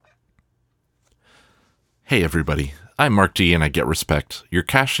Hey everybody, I'm Mark D and I get respect. Your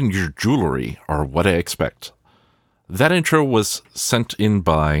cash and your jewelry are what I expect. That intro was sent in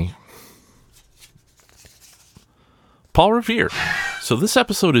by Paul Revere. So this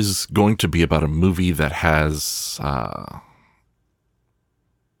episode is going to be about a movie that has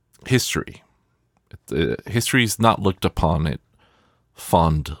history. History's not looked upon it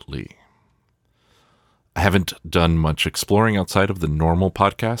fondly. I haven't done much exploring outside of the normal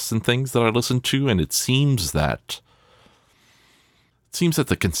podcasts and things that I listen to, and it seems that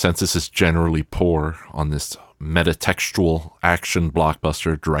the consensus is generally poor on this metatextual action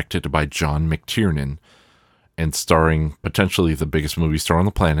blockbuster directed by John McTiernan and starring potentially the biggest movie star on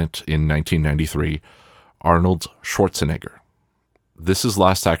the planet in 1993, Arnold Schwarzenegger. This is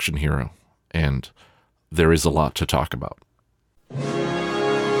Last Action Hero, and there is a lot to talk about.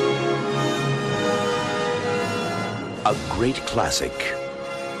 A great classic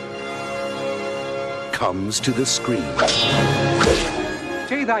comes to the screen.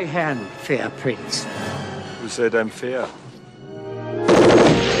 Take thy hand, fair prince. Who said I'm fair?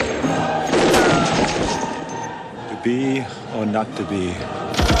 To be or not to be?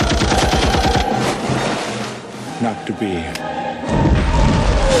 Not to be.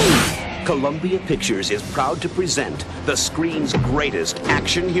 Columbia Pictures is proud to present the screen's greatest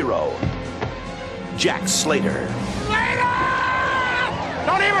action hero, Jack Slater.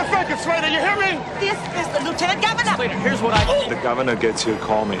 Don't even think it, Slater, you hear me? This is the Lieutenant Governor. Slater, here's what I... The governor gets here,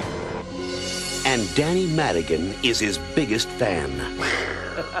 call me. And Danny Madigan is his biggest fan.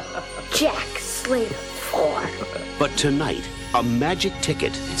 Jack Slater 4. But tonight, a magic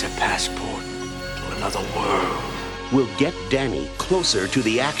ticket It's a passport to another world. will get Danny closer to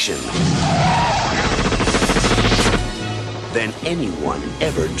the action than anyone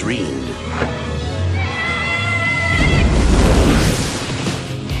ever dreamed.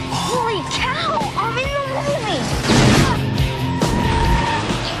 Holy cow! I'm in the movie!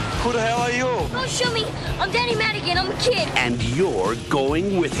 Who the hell are you? Don't shoot me! I'm Danny Madigan, I'm a kid. And you're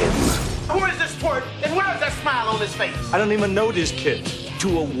going with him Who is this twerp? And where is that smile on his face? I don't even know these kids.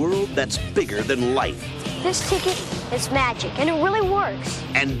 to a world that's bigger than life This ticket is magic, and it really works.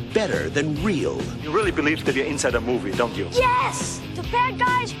 and better than real. You really believe that you're inside a movie, don't you? Yes! The bad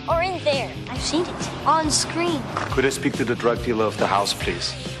guys are in there. I've seen it. On screen. Could I speak to the drug dealer of the house,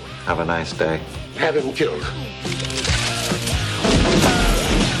 please? Have a nice day. Have him killed.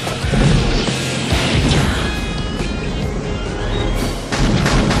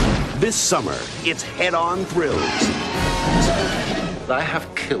 This summer, it's head-on thrills. I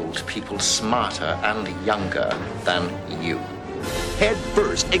have killed people smarter and younger than you.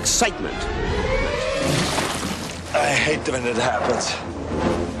 Head-first excitement. I hate when it happens.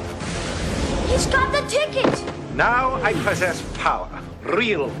 He's got the ticket! Now I possess power.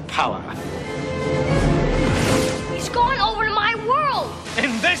 Real power. He's going over to my world!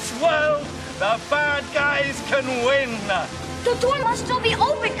 In this world, the bad guys can win. The door must still be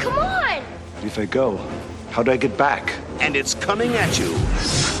open, come on! If I go, how do I get back? And it's coming at you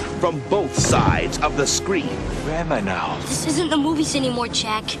from both sides of the screen. Where am I now? This isn't the movies anymore,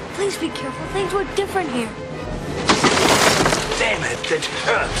 Jack. Please be careful. Things were different here. Damn it, that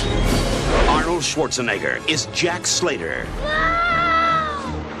hurt. Arnold Schwarzenegger is Jack Slater.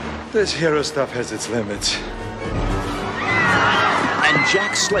 This hero stuff has its limits. And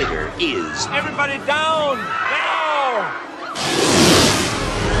Jack Slater is Everybody down! Now!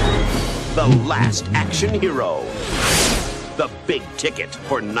 the last action hero. The big ticket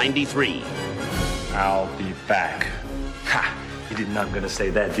for 93. I'll be back. Ha! You did not gonna say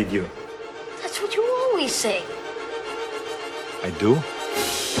that, did you? That's what you always say. I do?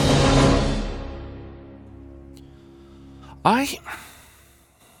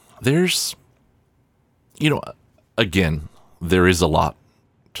 There's, again, there is a lot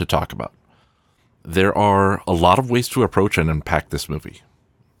to talk about. There are a lot of ways to approach and unpack this movie.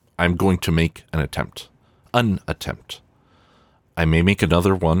 I'm going to make an attempt. I may make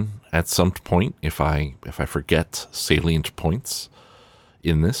another one at some point if I forget salient points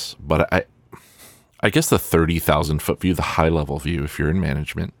in this, but I guess the 30,000 foot view, the high level view, if you're in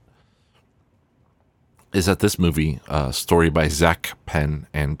management, is that this movie, story by Zach Penn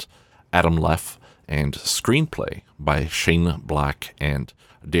and Adam Leff, and screenplay by Shane Black and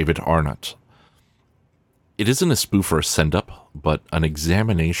David Arnott. It isn't a spoof or a send-up, but an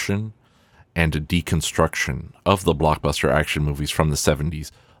examination and a deconstruction of the blockbuster action movies from the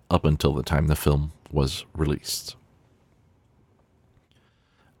 70s up until the time the film was released.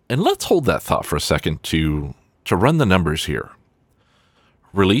 And let's hold that thought for a second to run the numbers here.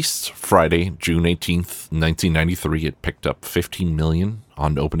 Released Friday, June 18th, 1993, it picked up $15 million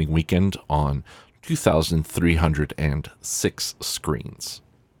on opening weekend on 2,306 screens.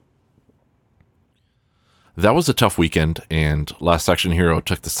 That was a tough weekend, and Last Action Hero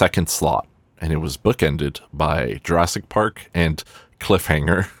took the second slot, and it was bookended by Jurassic Park and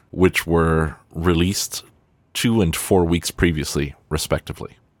Cliffhanger, which were released 2 and 4 weeks previously,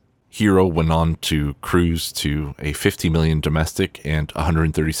 respectively. Hero went on to cruise to a $50 million domestic and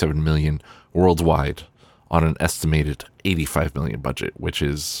 $137 million worldwide on an estimated $85 million budget, which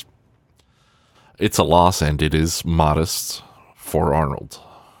is, it's a loss, and it is modest for Arnold.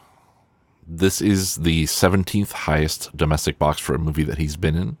 This is the 17th highest domestic box for a movie that he's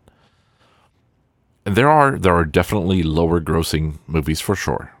been in. And there are definitely lower grossing movies for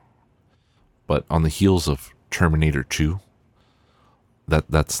sure. But on the heels of Terminator 2,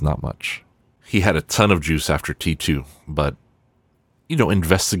 that's not much. He had a ton of juice after T2, but,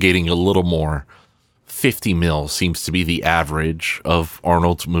 investigating a little more, 50 mil seems to be the average of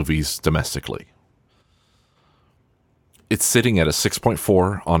Arnold's movies domestically. It's sitting at a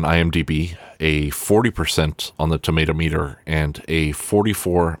 6.4 on IMDb, a 40% on the Tomato Meter, and a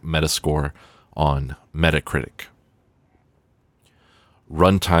 44 Metascore on Metacritic.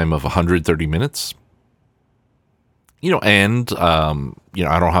 Runtime of 130 minutes. I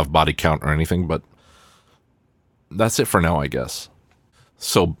don't have body count or anything, but that's it for now, I guess.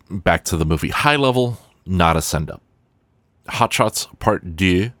 So back to the movie. High level, not a send-up. Hot Shots Part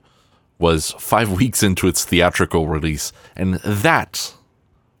 2 was 5 weeks into its theatrical release, and that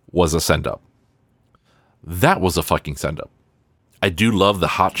was a send-up. That was a fucking send-up. I do love the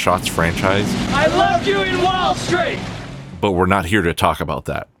Hot Shots franchise. I loved you in Wall Street! But we're not here to talk about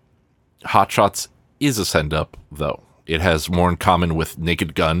that. Hot Shots is a send-up, though. It has more in common with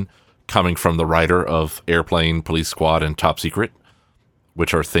Naked Gun, coming from the writer of Airplane, Police Squad, and Top Secret,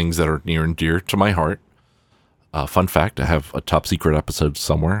 which are things that are near and dear to my heart. Fun fact, I have a Top Secret episode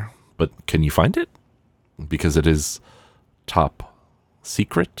somewhere, but can you find it? Because it is top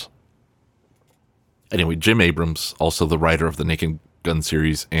secret. Anyway, Jim Abrams, also the writer of the Naked Gun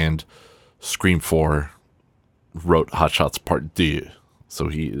series and Scream 4, wrote Hot Shots Part 2. So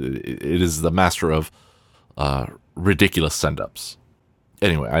it is the master of ridiculous send-ups.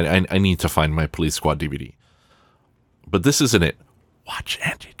 Anyway, I need to find my Police Squad DVD. But this isn't it. Watch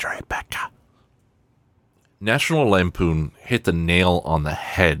Auntie Tribeca. National Lampoon hit the nail on the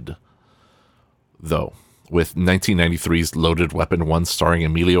head, though, with 1993's Loaded Weapon 1 starring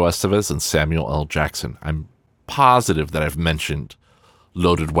Emilio Estevez and Samuel L. Jackson. I'm positive that I've mentioned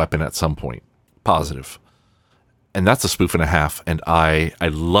Loaded Weapon at some point. Positive. And that's a spoof and a half, and I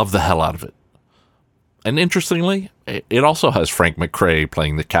love the hell out of it. And interestingly, it also has Frank McRae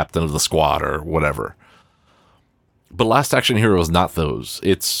playing the captain of the squad or whatever. But Last Action Hero is not those.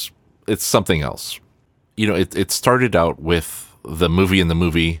 It's something else. It started out with the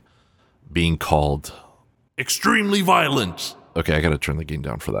movie being called Extremely Violent. Okay, I gotta turn the gain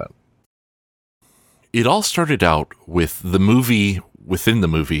down for that. It all started out with the movie within the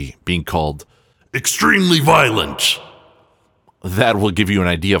movie being called Extremely Violent. That will give you an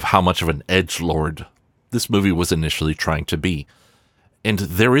idea of how much of an edgelord this movie was initially trying to be. And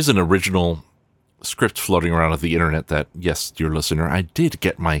there is an original script floating around of the internet that, yes, dear listener, I did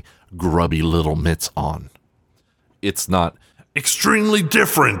get my grubby little mitts on. It's not extremely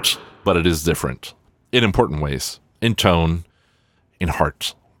different, but it is different in important ways, in tone, in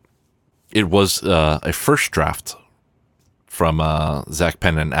heart. It was a first draft from Zach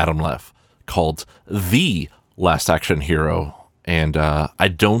Penn and Adam Leff called The Last Action Hero. And I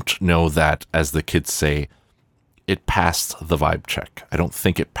don't know that, as the kids say, it passed the vibe check. I don't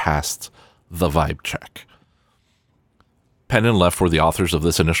think it passed the vibe check. Penn and Leff were the authors of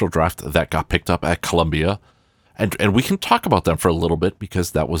this initial draft that got picked up at Columbia. And we can talk about them for a little bit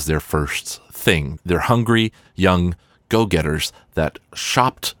because that was their first thing. They're hungry, young go-getters that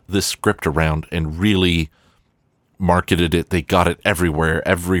shopped this script around and really marketed it. They got it everywhere.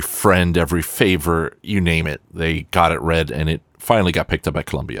 Every friend, every favor, you name it. They got it read, and it finally got picked up at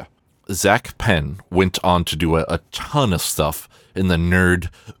Columbia. Zach Penn went on to do a ton of stuff in the nerd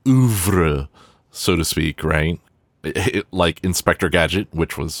oeuvre, so to speak, right? Like Inspector Gadget,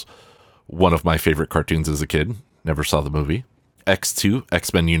 which was one of my favorite cartoons as a kid. Never saw the movie. X2,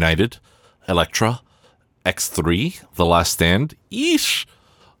 X-Men United, Elektra, X3, The Last Stand, Yeesh.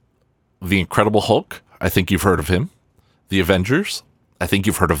 The Incredible Hulk, I think you've heard of him. The Avengers, I think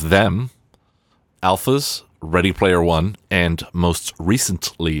you've heard of them. Alphas, Ready Player One, and most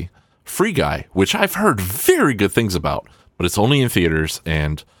recently, Free Guy, which I've heard very good things about, but it's only in theaters,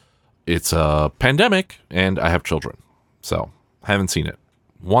 and it's a pandemic, and I have children, so I haven't seen it.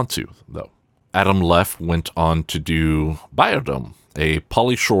 Want to, though. Adam Leff went on to do Biodome, a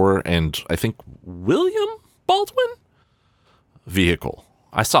Pauly Shore and I think William Baldwin vehicle.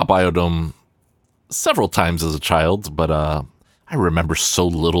 I saw Biodome several times as a child, but I remember so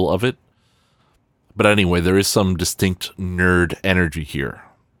little of it. But anyway, there is some distinct nerd energy here.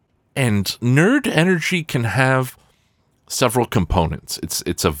 And nerd energy can have several components.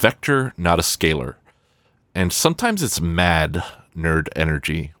 It's a vector, not a scalar. And sometimes it's mad nerd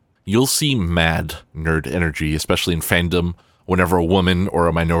energy. You'll see mad nerd energy, especially in fandom, whenever a woman or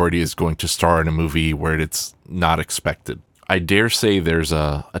a minority is going to star in a movie where it's not expected. I dare say there's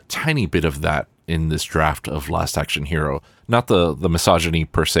a tiny bit of that in this draft of Last Action Hero. Not the misogyny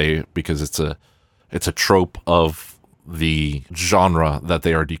per se, because it's a trope of the genre that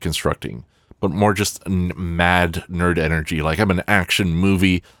they are deconstructing, but more just mad nerd energy. Like, I'm an action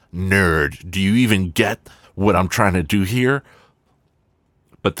movie nerd. Do you even get what I'm trying to do here?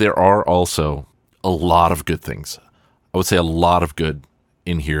 But there are also a lot of good things. I would say a lot of good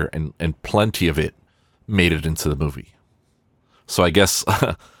in here, and plenty of it made it into the movie. So I guess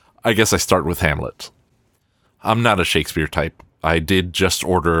I start with Hamlet. I'm not a Shakespeare type. I did just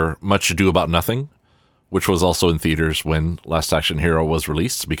order Much Ado About Nothing, which was also in theaters when Last Action Hero was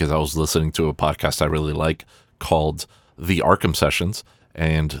released, because I was listening to a podcast I really like called The Arkham Sessions,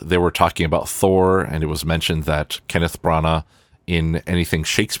 and they were talking about Thor, and it was mentioned that Kenneth Branagh in anything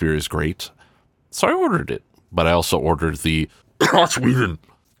Shakespeare is great. So I ordered it, but I also ordered the Sweden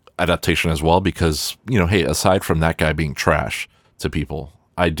adaptation as well, because, hey, aside from that guy being trash to people,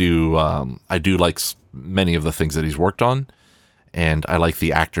 I do like many of the things that he's worked on, and I like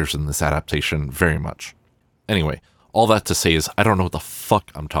the actors in this adaptation very much. Anyway, all that to say is I don't know what the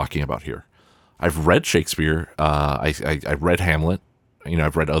fuck I'm talking about here. I've read Shakespeare. I read Hamlet.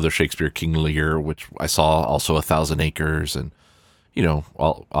 I've read other Shakespeare, King Lear, which I saw, also 1,000 Acres, and,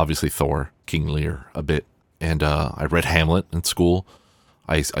 obviously Thor, King Lear a bit. And I read Hamlet in school.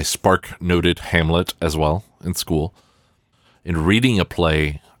 I spark noted Hamlet as well in school. In reading a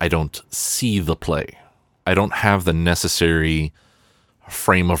play, I don't see the play. I don't have the necessary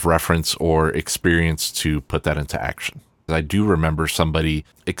frame of reference or experience to put that into action. I do remember somebody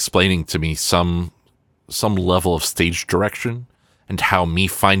explaining to me some level of stage direction, and how me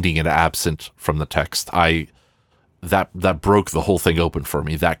finding it absent from the text, that broke the whole thing open for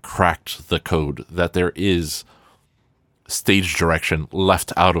me. That cracked the code, that there is stage direction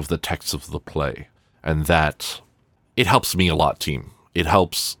left out of the text of the play, and that it helps me a lot, team. It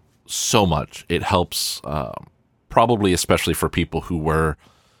helps so much. It helps probably especially for people who were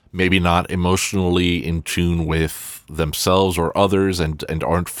maybe not emotionally in tune with themselves or others, and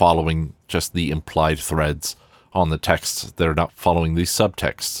aren't following just the implied threads on the text. They're not following the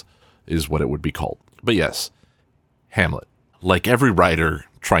subtext, is what it would be called. But yes, Hamlet. Like every writer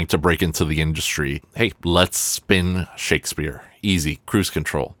trying to break into the industry, hey, let's spin Shakespeare. Easy, cruise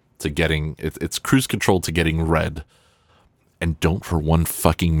control to getting, it's cruise control to getting read. And don't for one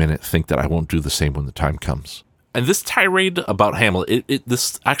fucking minute think that I won't do the same when the time comes. And this tirade about Hamlet,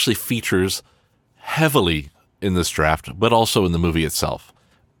 this actually features heavily in this draft, but also in the movie itself,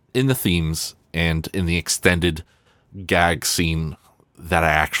 in the themes and in the extended gag scene that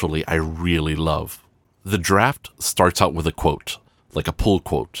I really love. The draft starts out with a quote, like a pull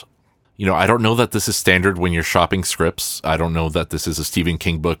quote. I don't know that this is standard when you're shopping scripts. I don't know that this is a Stephen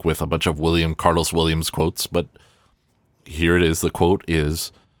King book with a bunch of Carlos Williams quotes, but here it is. The quote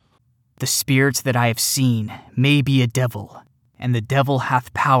is, "The spirit that I have seen may be a devil, and the devil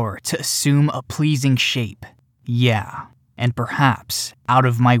hath power to assume a pleasing shape. Yeah, and perhaps out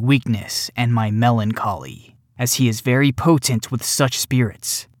of my weakness and my melancholy, as he is very potent with such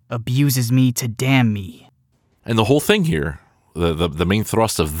spirits, abuses me to damn me." And the whole thing here, the main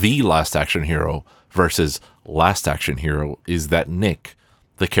thrust of The Last Action Hero versus Last Action Hero, is that Nick,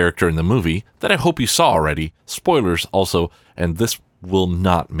 the character in the movie that I hope you saw already, spoilers also, and this will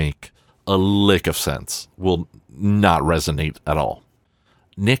not make a lick of sense, will not resonate at all.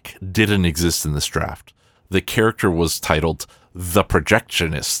 Nick didn't exist in this draft. The character was titled The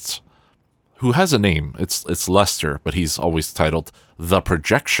Projectionist, who has a name. It's Lester, but he's always titled The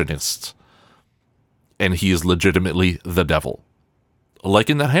Projectionist. And he is legitimately the devil. Like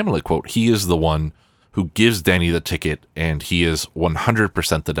in that Hamlet quote, he is the one who gives Danny the ticket, and he is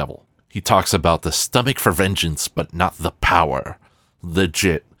 100% the devil. He talks about the stomach for vengeance, but not the power.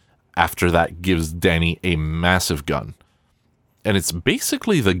 Legit. After that, gives Danny a massive gun. And it's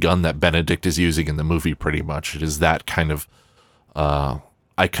basically the gun that Benedict is using in the movie, pretty much. It is that kind of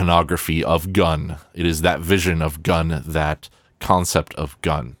iconography of gun. It is that vision of gun, that concept of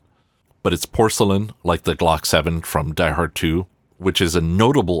gun. But it's porcelain, like the Glock 7 from Die Hard 2, which is a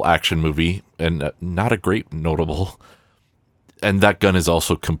notable action movie, and not a great notable. And that gun is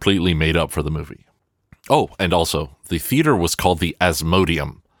also completely made up for the movie. Oh, and also, the theater was called the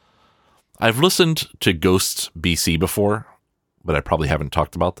Asmodeum. I've listened to Ghosts BC before, but I probably haven't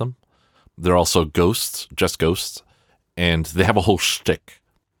talked about them. They're also ghosts, just ghosts, and they have a whole shtick.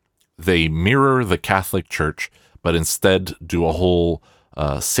 They mirror the Catholic Church, but instead do a whole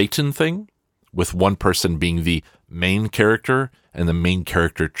Satan thing, with one person being the main character, and the main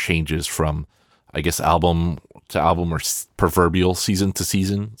character changes from, I guess, album to album, or proverbial season to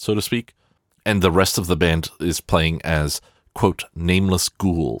season, so to speak. And the rest of the band is playing as, quote, nameless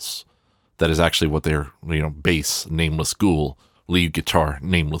ghouls. That is actually what they're, bass, nameless ghoul, lead guitar,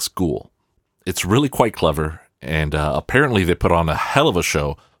 nameless ghoul. It's really quite clever, and apparently they put on a hell of a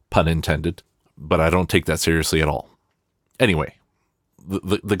show, pun intended, but I don't take that seriously at all. Anyway,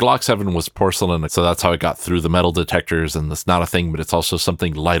 the Glock 7 was porcelain, so that's how it got through the metal detectors, and it's not a thing, but it's also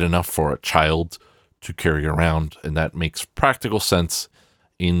something light enough for a child to carry around, and that makes practical sense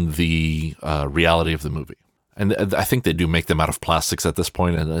in the reality of the movie. And I think they do make them out of plastics at this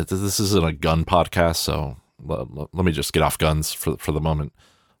point, and this isn't a gun podcast, so let me just get off guns for the moment.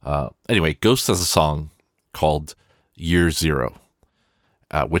 Anyway, Ghost has a song called Year Zero,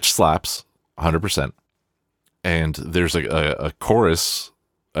 which slaps 100%. And there's a chorus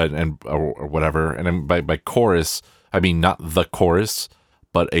or whatever. And by chorus, I mean not the chorus,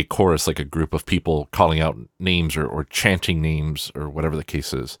 but a chorus, like a group of people calling out names or chanting names or whatever the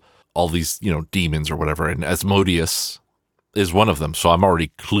case is. All these, demons or whatever. And Asmodeus is one of them. So I'm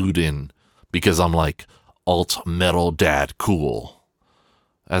already clued in because I'm like alt metal dad cool.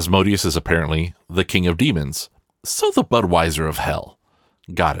 Asmodeus is apparently the king of demons. So the Budweiser of hell.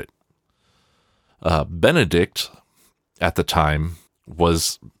 Got it. Benedict, at the time,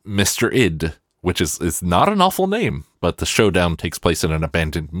 was Mr. Id, which is not an awful name, but the showdown takes place in an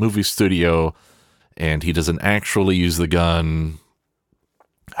abandoned movie studio, and he doesn't actually use the gun.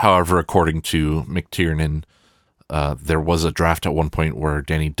 However, according to McTiernan, there was a draft at one point where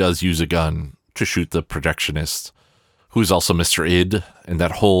Danny does use a gun to shoot the projectionist, who's also Mr. Id, and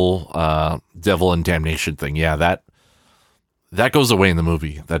that whole devil and damnation thing. Yeah, that goes away in the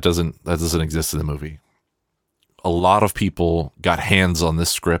movie. That doesn't exist in the movie. A lot of people got hands on this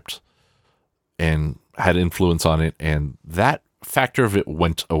script and had influence on it, and that factor of it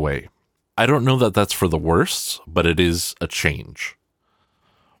went away. I don't know that that's for the worst, but it is a change.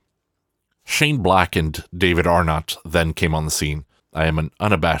 Shane Black and David Arnott then came on the scene. I am an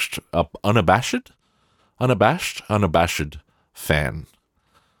unabashed fan.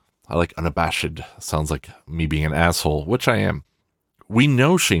 I like unabashed. Sounds like me being an asshole, which I am. We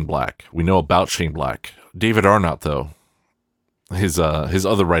know Shane Black. We know about Shane Black. David Arnott, though, his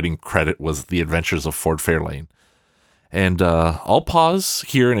other writing credit was The Adventures of Ford Fairlane. And I'll pause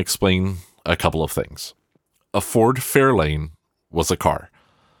here and explain a couple of things. A Ford Fairlane was a car.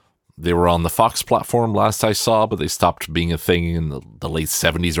 They were on the Fox platform last I saw, but they stopped being a thing in the late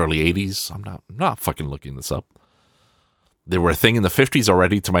 70s, early 80s. I'm not fucking looking this up. They were a thing in the 50s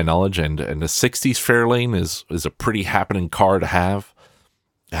already, to my knowledge, and the 60s Fairlane is a pretty happening car to have.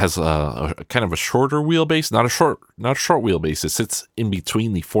 It has a kind of a shorter wheelbase, not a short wheelbase. It sits in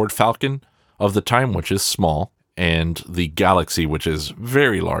between the Ford Falcon of the time, which is small, and the Galaxy, which is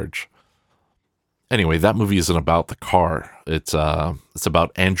very large. Anyway, that movie isn't about the car. It's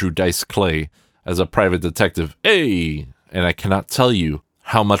about Andrew Dice Clay as a private detective. Hey! And I cannot tell you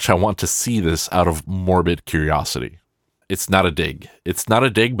how much I want to see this out of morbid curiosity. It's not a dig.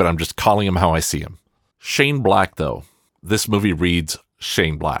 But I'm just calling him how I see him. Shane Black, though. This movie reads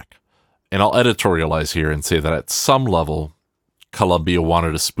Shane Black. And I'll editorialize here and say that at some level, Columbia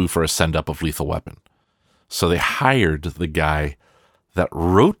wanted a spoof or a send-up of Lethal Weapon. So they hired the guy that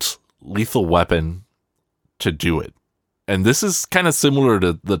wrote Lethal Weapon to do it. And this is kind of similar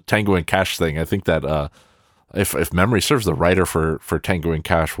to the Tango and Cash thing. I think that if memory serves, the writer for Tango and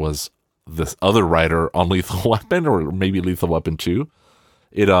Cash was this other writer on Lethal Weapon, or maybe Lethal Weapon 2.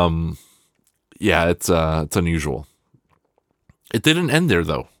 It's unusual. It didn't end there,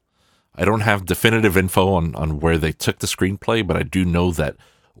 though. I don't have definitive info on where they took the screenplay, but I do know that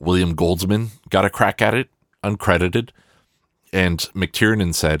William Goldsman got a crack at it, uncredited. And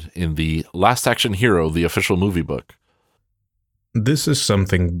McTiernan said in the Last Action Hero, the official movie book, "This is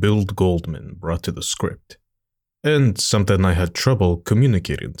something Bill Goldman brought to the script, and something I had trouble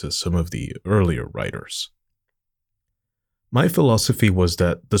communicating to some of the earlier writers. My philosophy was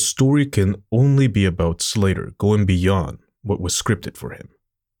that the story can only be about Slater going beyond what was scripted for him.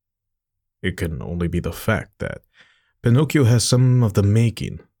 It can only be the fact that Pinocchio has some of the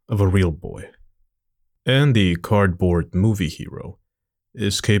making of a real boy, and the cardboard movie hero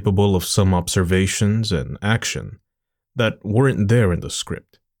is capable of some observations and action that weren't there in the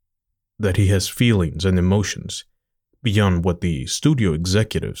script. That he has feelings and emotions beyond what the studio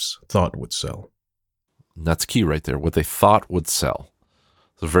executives thought would sell. And that's key right there, what they thought would sell.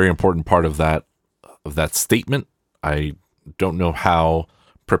 It's a very important part of that statement. I don't know how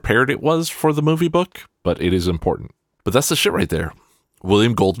prepared it was for the movie book, but it is important. But that's the shit right there.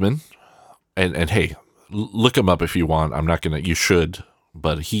 William Goldman, and hey, look him up if you want. I'm not gonna, you should,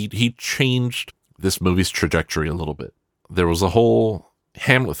 but he changed this movie's trajectory a little bit. There was a whole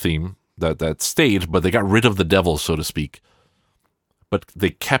Hamlet theme that stayed, but they got rid of the devil, so to speak. But they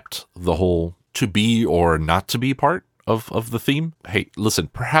kept the whole to be or not to be part of the theme. Hey, listen,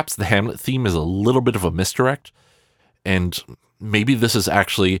 perhaps the Hamlet theme is a little bit of a misdirect, and maybe this is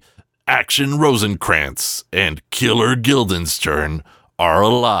actually Action Rosencrantz and Killer Guildenstern are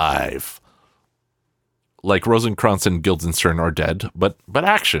alive. Like Rosencrantz and Guildenstern are dead, but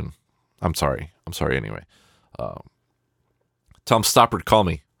Action. I'm sorry anyway. Tom Stoppard, call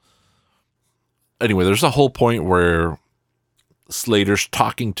me. Anyway, there's a whole point where Slater's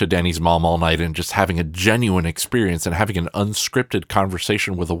talking to Danny's mom all night and just having a genuine experience and having an unscripted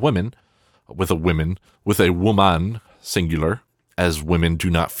conversation with a woman, singular, as women do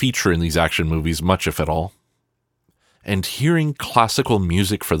not feature in these action movies much, if at all, and hearing classical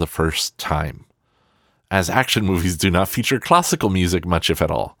music for the first time, as action movies do not feature classical music much, if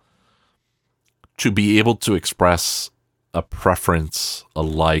at all. To be able to express a preference, a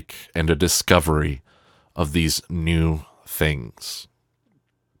like, and a discovery of these new things.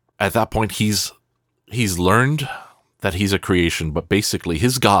 At that point, he's learned that he's a creation, but basically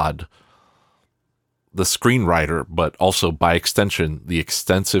his God, the screenwriter, but also by extension, the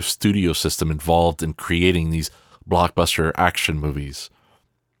extensive studio system involved in creating these blockbuster action movies,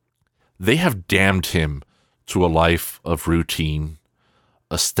 they have damned him to a life of routine,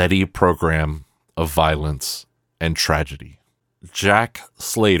 a steady program of violence and tragedy. Jack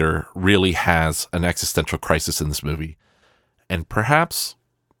Slater really has an existential crisis in this movie, and perhaps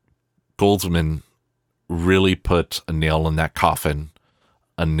Goldsman really put a nail in that coffin,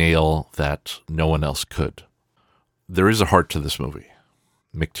 a nail that no one else could. There is a heart to this movie.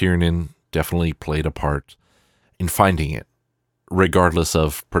 McTiernan definitely played a part in finding it, regardless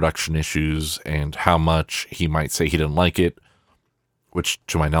of production issues and how much he might say he didn't like it, which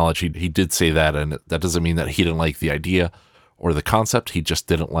to my knowledge, he did say that, and that doesn't mean that he didn't like the idea or the concept. He just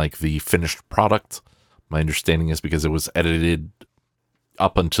didn't like the finished product. My understanding is because it was edited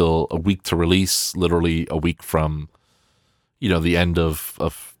up until a week to release, literally a week from, the end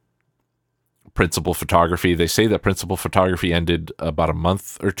of principal photography. They say that principal photography ended about a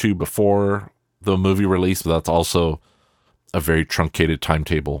month or two before the movie release, but that's also a very truncated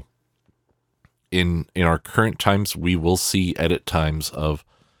timetable. In our current times, we will see edit times of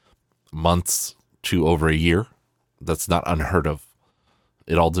months to over a year. That's not unheard of.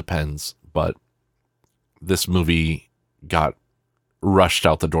 It all depends, but this movie got rushed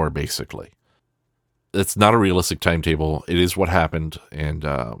out the door, basically. It's not a realistic timetable. It is what happened, and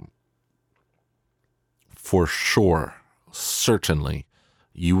for sure, certainly,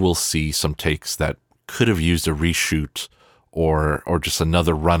 you will see some takes that could have used a reshoot or just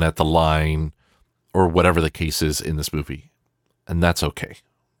another run at the line, or whatever the case is in this movie. And that's okay.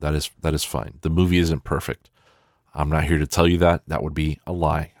 That is fine. The movie isn't perfect. I'm not here to tell you that. That would be a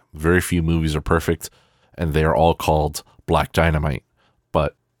lie. Very few movies are perfect, and they are all called Black Dynamite.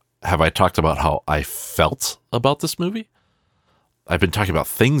 But have I talked about how I felt about this movie? I've been talking about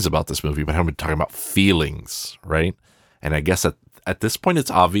things about this movie, but I haven't been talking about feelings, right? And I guess at this point,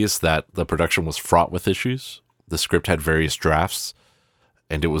 it's obvious that the production was fraught with issues. The script had various drafts,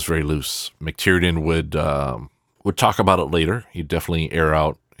 and it was very loose. McTiernan would talk about it later. He'd definitely air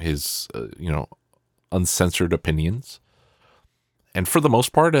out his, uncensored opinions. And for the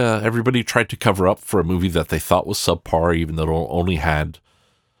most part, everybody tried to cover up for a movie that they thought was subpar, even though it only had,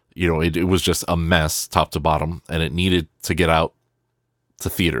 it was just a mess top to bottom, and it needed to get out to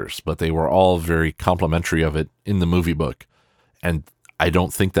theaters. But they were all very complimentary of it in the movie book. And I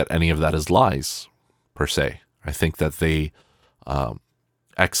don't think that any of that is lies, per se. I think that they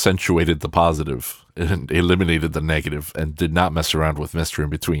accentuated the positive and eliminated the negative and did not mess around with Mr. In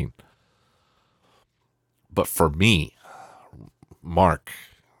Between. But for me, Mark,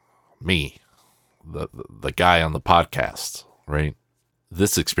 the guy on the podcast, right?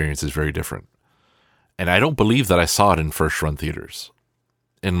 This experience is very different. And I don't believe that I saw it in first run theaters.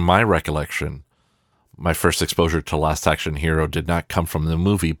 In my recollection, my first exposure to Last Action Hero did not come from the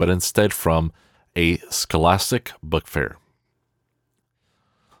movie, but instead from a Scholastic book fair.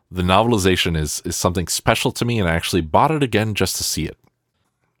 The novelization is something special to me, and I actually bought it again just to see it.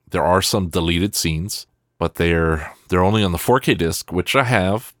 There are some deleted scenes, but they're only on the 4K disc, which I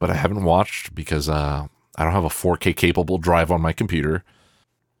have, but I haven't watched because I don't have a 4K capable drive on my computer.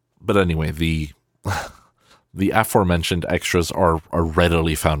 But anyway, the aforementioned extras are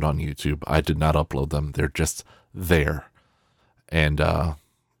readily found on YouTube. I did not upload them. They're just there. And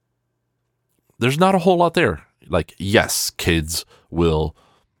there's not a whole lot there. Like, yes, kids will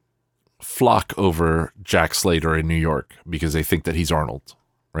flock over Jack Slater in New York because they think that he's Arnold,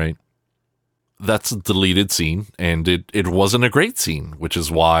 right? That's a deleted scene, and it wasn't a great scene, which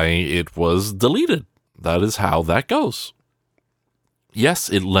is why it was deleted. That is how that goes. Yes,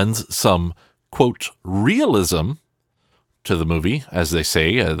 it lends some, quote, realism to the movie, as they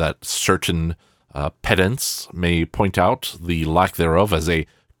say, that certain pedants may point out the lack thereof as a,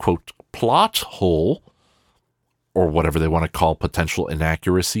 quote, plot hole, or whatever they want to call potential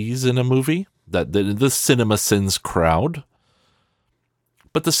inaccuracies in a movie, that the cinema sins crowd.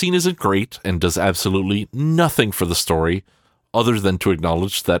 But the scene isn't great and does absolutely nothing for the story other than to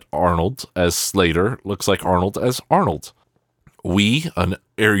acknowledge that Arnold as Slater looks like Arnold as Arnold. We, an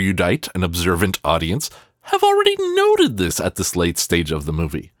erudite and observant audience, have already noted this at this late stage of the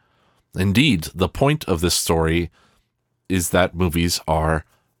movie. Indeed, the point of this story is that movies are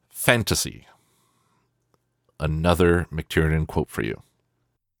fantasy. Another McTiernan quote for you.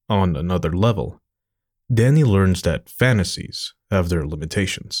 On another level, Danny learns that fantasies have their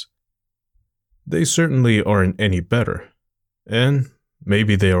limitations. They certainly aren't any better, and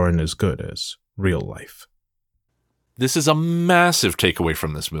maybe they aren't as good as real life. This is a massive takeaway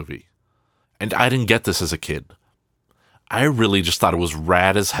from this movie. And I didn't get this as a kid. I really just thought it was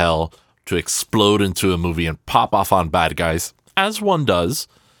rad as hell to explode into a movie and pop off on bad guys, as one does.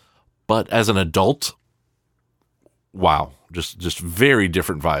 But as an adult, wow, just very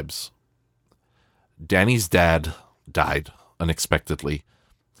different vibes. Danny's dad died unexpectedly.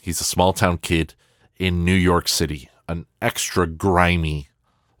 He's a small town kid in New York City, an extra grimy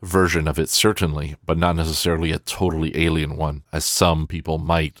version of it, certainly, but not necessarily a totally alien one, as some people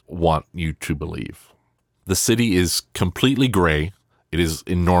might want you to believe. The city is completely gray. It is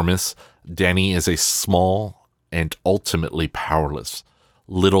enormous. Danny is a small and ultimately powerless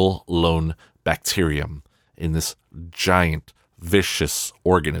little lone bacterium in this giant, vicious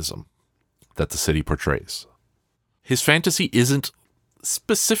organism that the city portrays. His fantasy isn't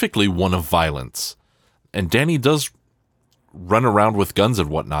specifically one of violence, and Danny does run around with guns and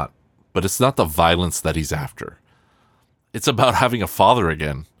whatnot, but it's not the violence that he's after. It's about having a father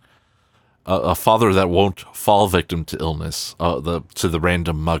again. A father that won't fall victim to illness, to the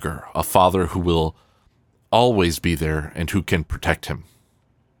random mugger. A father who will always be there and who can protect him.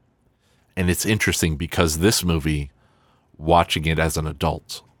 And it's interesting because this movie, watching it as an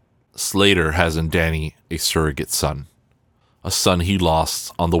adult, Slater has in Danny a surrogate son. A son he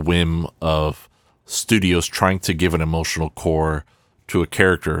lost on the whim of studios trying to give an emotional core to a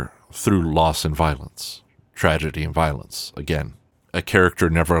character through loss and violence. Tragedy and violence, again. A character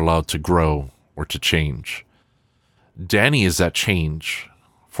never allowed to grow or to change. Danny is that change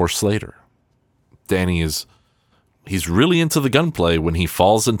for Slater. Danny he's really into the gunplay when he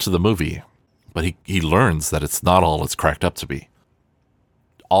falls into the movie, but he learns that it's not all it's cracked up to be.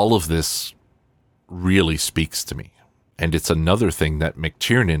 All of this really speaks to me, and it's another thing that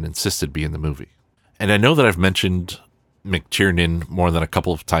McTiernan insisted be in the movie. And I know that I've mentioned McTiernan more than a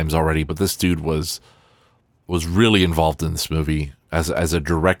couple of times already, but this dude was really involved in this movie. As a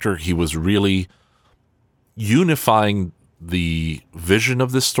director, he was really unifying the vision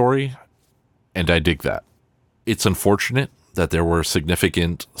of this story, and I dig that. It's unfortunate that there were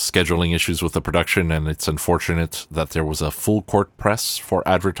significant scheduling issues with the production, and it's unfortunate that there was a full court press for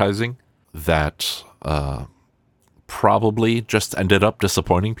advertising that probably just ended up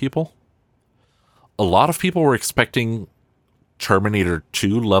disappointing people. A lot of people were expecting Terminator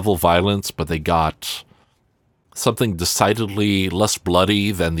 2 level violence, but they got something decidedly less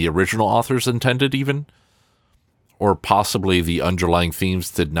bloody than the original authors intended even, or possibly the underlying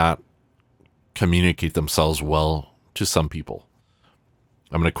themes did not communicate themselves well to some people.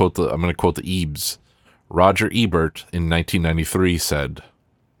 I'm going to quote the Ebs. Roger Ebert in 1993 said,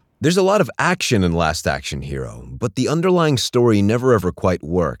 "There's a lot of action in Last Action Hero, but the underlying story never ever quite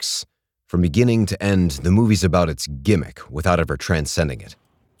works. From beginning to end, the movie's about its gimmick without ever transcending it."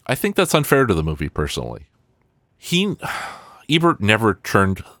 I think that's unfair to the movie, personally. Ebert never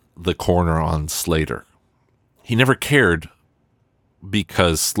turned the corner on Slater. He never cared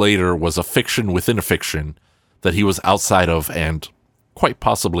because Slater was a fiction within a fiction that he was outside of and quite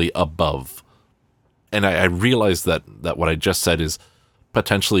possibly above. And I realize that what I just said is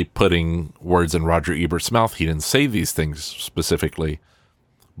potentially putting words in Roger Ebert's mouth. He didn't say these things specifically,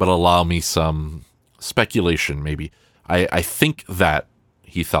 but allow me some speculation, maybe. I think that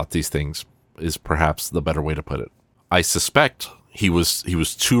he thought these things is perhaps the better way to put it. I suspect he was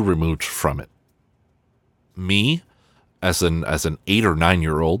too removed from it. Me, as an 8 or 9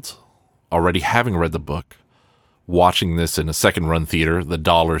 year old, already having read the book, watching this in a second run theater, the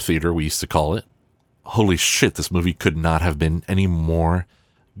Dollar Theater we used to call it, holy shit, this movie could not have been any more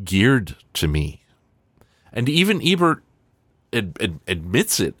geared to me. And even Ebert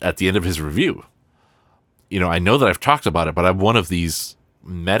admits it at the end of his review. You know, I know that I've talked about it, but I'm one of these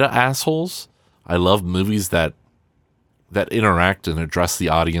meta assholes. I love movies that interact and address the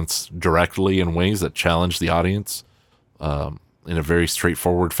audience directly in ways that challenge the audience in a very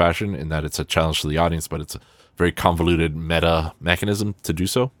straightforward fashion, in that it's a challenge to the audience, but it's a very convoluted meta mechanism to do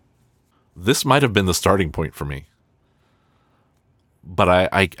so. This might have been the starting point for me. But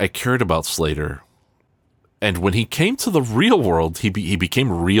I cared about Slater. And when he came to the real world, he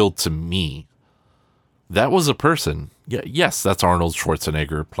became real to me. That was a person. Yes, that's Arnold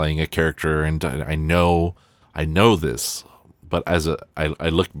Schwarzenegger playing a character, and I know this. But I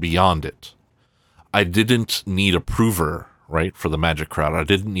looked beyond it. I didn't need a prover, right, for the magic crowd. I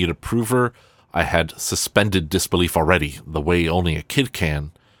didn't need a prover. I had suspended disbelief already, the way only a kid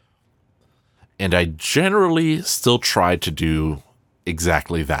can. And I generally still tried to do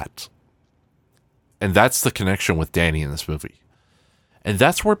exactly that. And that's the connection with Danny in this movie. And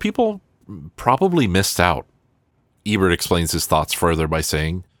that's where people probably missed out. Ebert explains his thoughts further by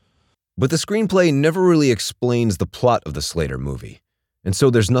saying, but the screenplay never really explains the plot of the Slater movie, and so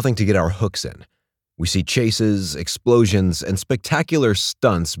there's nothing to get our hooks in. We see chases, explosions, and spectacular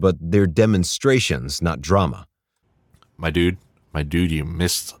stunts, but they're demonstrations, not drama. My dude, you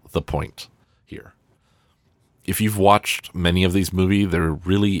missed the point here. If you've watched many of these movies, there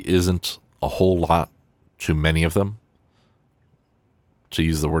really isn't a whole lot to many of them. To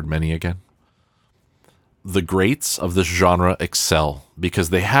use the word many again. The greats of this genre excel because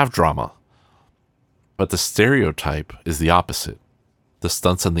they have drama. But the stereotype is the opposite. The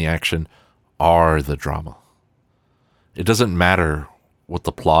stunts and the action are the drama. It doesn't matter what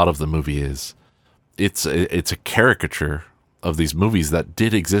the plot of the movie is. It's a caricature of these movies that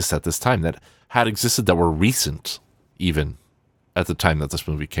did exist at this time, that had existed, that were recent even at the time that this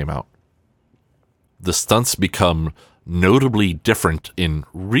movie came out. The stunts become notably different in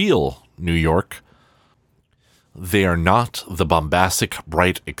real New York. They are not the bombastic,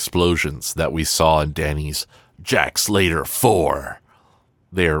 bright explosions that we saw in Danny's Jack Slater 4.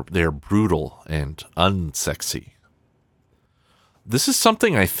 They're brutal and unsexy. This is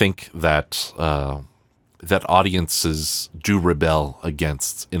something I think that that audiences do rebel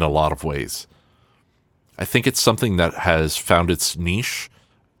against in a lot of ways. I think it's something that has found its niche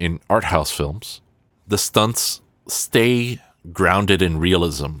in art house films. The stunts stay grounded in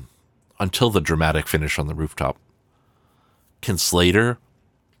realism until the dramatic finish on the rooftop. Can Slater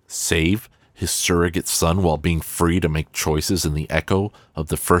save his surrogate son while being free to make choices in the echo of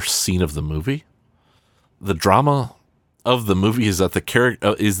the first scene of the movie? The drama of the movie is that the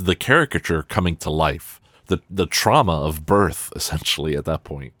caricature coming to life, the trauma of birth, essentially, at that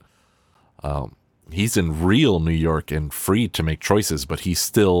point. He's in real New York and free to make choices, but he's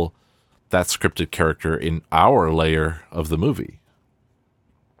still that scripted character in our layer of the movie.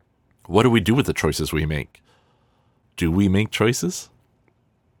 What do we do with the choices we make? Do we make choices?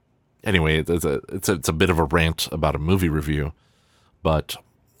 Anyway, it's a bit of a rant about a movie review, but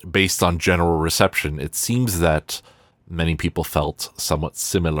based on general reception, it seems that many people felt somewhat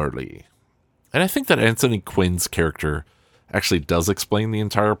similarly. And I think that Anthony Quinn's character actually does explain the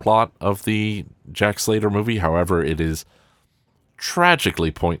entire plot of the Jack Slater movie. However, it is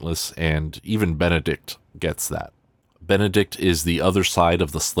tragically pointless, and even Benedict gets that. Benedict is the other side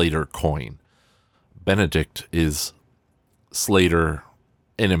of the Slater coin. Benedict is Slater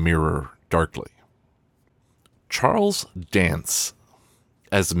in a mirror darkly. Charles Dance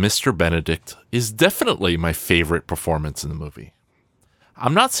as Mr. Benedict is definitely my favorite performance in the movie.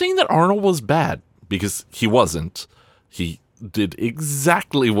 I'm not saying that Arnold was bad, because he wasn't. He did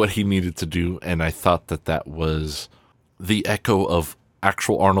exactly what he needed to do, and I thought that was the echo of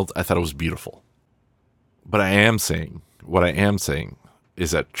actual Arnold. I thought it was beautiful. But what I am saying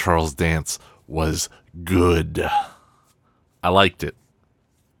is that Charles Dance was good. I liked it.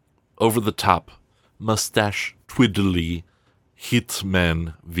 Over the top, mustache twiddly,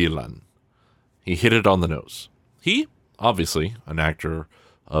 hitman villain. He hit it on the nose. He, obviously, an actor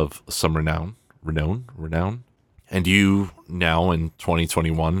of some renown. And you, now in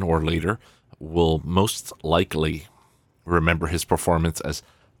 2021 or later, will most likely remember his performance as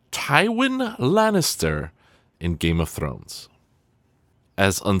Tywin Lannister in Game of Thrones.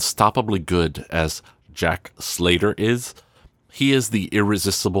 as unstoppably good as Jack Slater is, he is the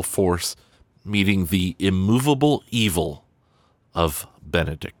irresistible force meeting the immovable evil of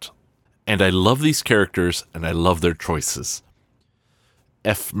Benedict. And I love these characters, and I love their choices.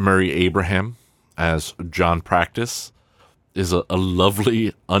 F. Murray Abraham as John Practice is a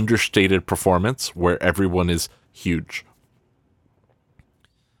lovely, understated performance where everyone is huge.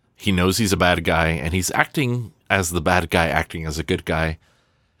 He knows he's a bad guy, and he's acting as the bad guy, acting as a good guy,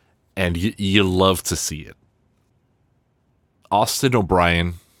 and you love to see it. Austin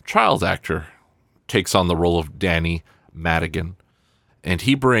O'Brien, child actor, takes on the role of Danny Madigan, and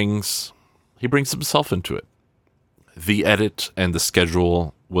he brings himself into it. The edit and the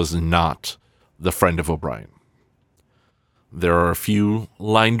schedule was not the friend of O'Brien. There are a few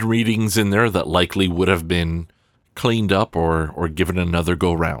line readings in there that likely would have been cleaned up or given another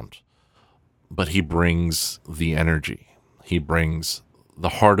go round. But he brings the energy. He brings the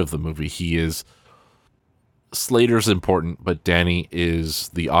heart of the movie. Slater's important, but Danny is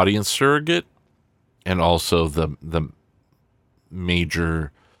the audience surrogate and also the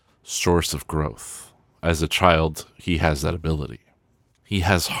major source of growth. As a child, he has that ability. He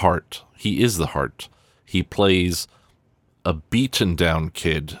has heart. He is the heart. He plays a beaten down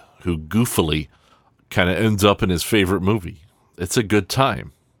kid who goofily kind of ends up in his favorite movie. It's a good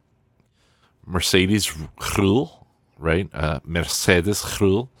time. Mercedes Ruehl, right? Mercedes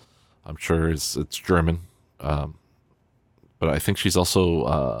Ruehl. I'm sure it's German. But I think she's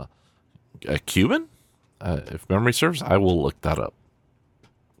also a Cuban, if memory serves. I will look that up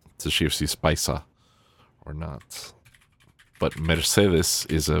to see if she's Paisa or not. But Mercedes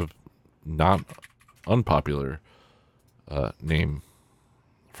is a not unpopular name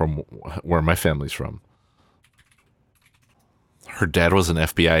from where my family's from. Her dad was an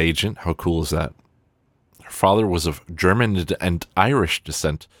FBI agent. How cool is that? Her father was of German and Irish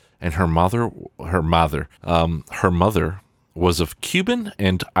descent, and her mother was of Cuban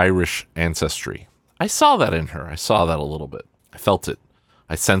and Irish ancestry. I saw that in her. I saw that a little bit. I felt it.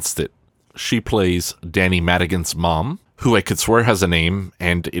 I sensed it. She plays Danny Madigan's mom, who I could swear has a name,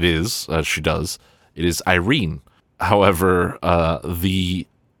 and it is, she does. It is Irene. However, the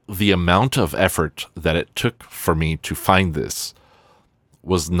amount of effort that it took for me to find this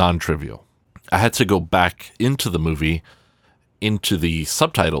was non-trivial. I had to go back into the movie, into the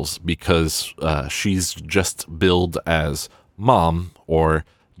subtitles, because she's just billed as mom or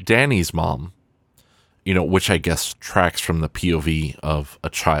Danny's mom, which I guess tracks from the POV of a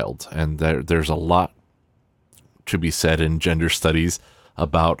child. And there's a lot to be said in gender studies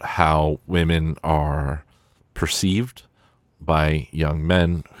about how women are perceived by young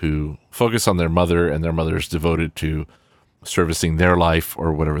men who focus on their mother, and their mother is devoted to servicing their life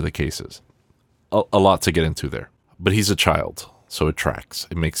or whatever the case is. A lot to get into there. But he's a child, so it tracks.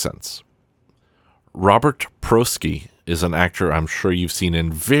 It makes sense. Robert Prosky is an actor I'm sure you've seen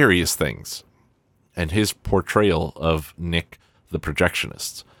in various things, and his portrayal of Nick the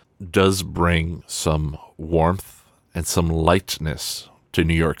Projectionist does bring some warmth and some lightness to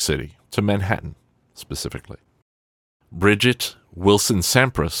New York City, to Manhattan specifically. Bridget Wilson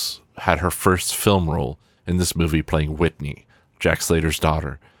Sampras had her first film role in this movie playing Whitney, Jack Slater's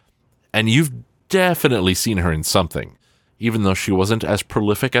daughter. And you've definitely seen her in something, even though she wasn't as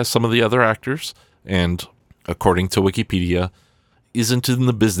prolific as some of the other actors, and, according to Wikipedia, isn't in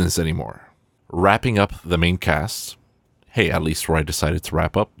the business anymore. Wrapping up the main cast, hey, at least where I decided to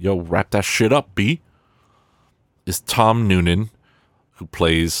wrap up, wrap that shit up, B, is Tom Noonan, who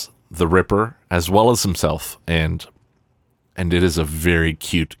plays the Ripper as well as himself, and it is a very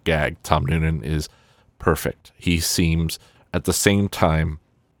cute gag. Tom Noonan is perfect. He seems, at the same time,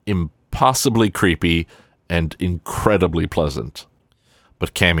 impossibly creepy and incredibly pleasant.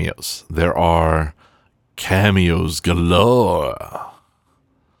 But cameos. There are cameos galore.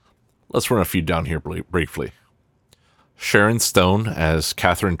 Let's run a few down here briefly. Sharon Stone as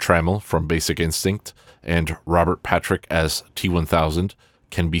Catherine Trammell from Basic Instinct and Robert Patrick as T-1000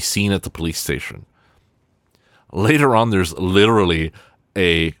 can be seen at the police station. Later on, there's literally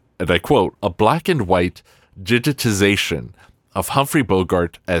and I quote, a black and white digitization of Humphrey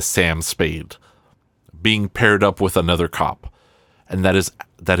Bogart as Sam Spade being paired up with another cop. And that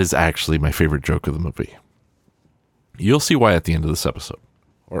is actually my favorite joke of the movie. You'll see why at the end of this episode.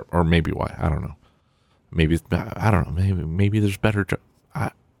 Or maybe why. I don't know. Maybe, I don't know. Maybe there's better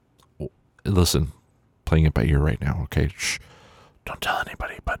listen, playing it by ear right now, okay? Shh. Don't tell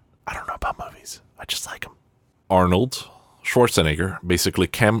anybody, but I don't know about movies. I just like them. Arnold Schwarzenegger basically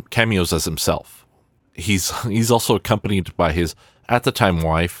cameos as himself. He's also accompanied by his, at the time,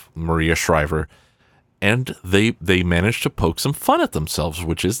 wife, Maria Shriver, And they managed to poke some fun at themselves,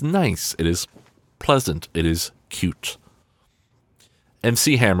 which is nice. It is pleasant. It is cute.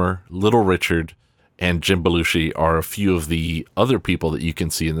 MC Hammer, Little Richard, and Jim Belushi are a few of the other people that you can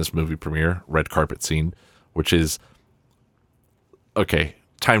see in this movie premiere, red carpet scene, which is, okay,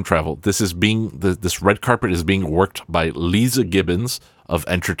 time travel. This red carpet is being worked by Lisa Gibbons of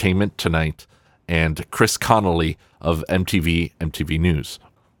Entertainment Tonight and Chris Connolly of MTV News.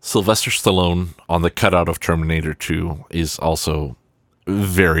 Sylvester Stallone on the cutout of Terminator 2 is also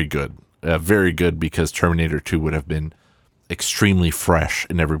very good. Very good because Terminator 2 would have been extremely fresh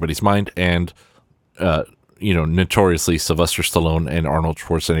in everybody's mind. And, notoriously, Sylvester Stallone and Arnold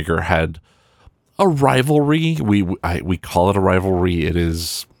Schwarzenegger had a rivalry. We call it a rivalry. It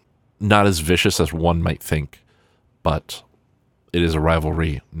is not as vicious as one might think, but it is a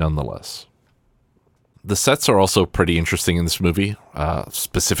rivalry nonetheless. The sets are also pretty interesting in this movie,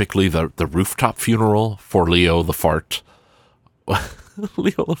 specifically the rooftop funeral for Leo the Fart.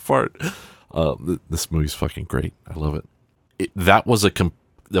 Leo the Fart. This movie's fucking great. I love it. That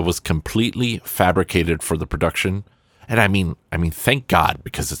was completely fabricated for the production, and I mean, thank God,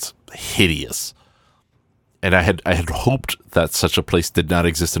 because it's hideous. And I had hoped that such a place did not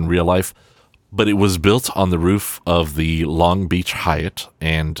exist in real life. But it was built on the roof of the Long Beach Hyatt,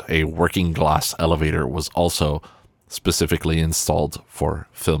 and a working glass elevator was also specifically installed for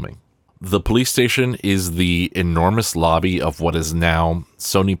filming. The police station is the enormous lobby of what is now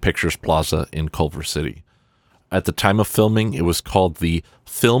Sony Pictures Plaza in Culver City. At the time of filming, it was called the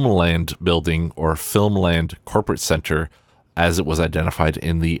Filmland Building or Filmland Corporate Center, as it was identified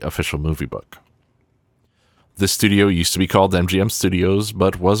in the official movie book. This studio used to be called MGM Studios,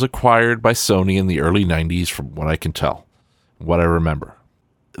 but was acquired by Sony in the early 90s from what I can tell, what I remember.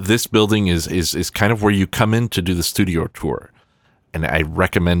 This building is kind of where you come in to do the studio tour, and I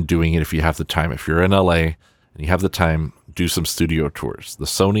recommend doing it if you have the time. If you're in LA and you have the time, do some studio tours. The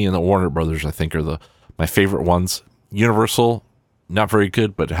Sony and the Warner Brothers, I think, are my favorite ones. Universal, not very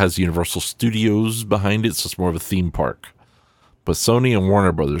good, but it has Universal Studios behind it, so it's more of a theme park. But Sony and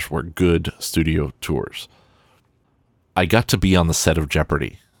Warner Brothers were good studio tours. I got to be on the set of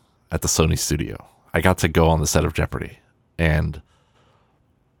Jeopardy at the Sony studio. I got to go on the set of Jeopardy, and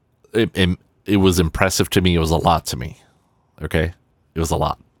it was impressive to me. It was a lot to me. Okay? It was a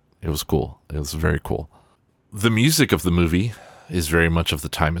lot. It was cool. It was very cool. The music of the movie is very much of the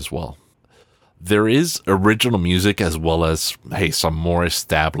time as well. There is original music as well as, some more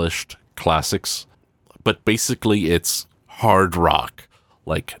established classics, but basically it's hard rock,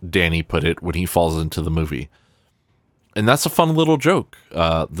 like Danny put it when he falls into the movie. And that's a fun little joke.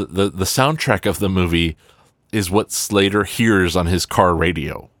 The soundtrack of the movie is what Slater hears on his car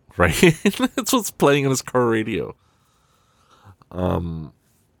radio, right? That's what's playing on his car radio.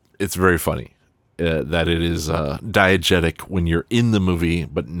 It's very funny that it is diegetic when you're in the movie,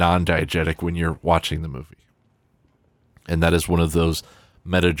 but non-diegetic when you're watching the movie. And that is one of those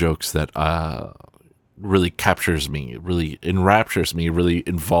meta jokes that really captures me, really enraptures me, really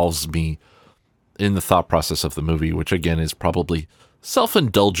involves me in the thought process of the movie, which again is probably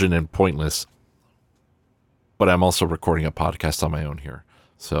self-indulgent and pointless, but I'm also recording a podcast on my own here.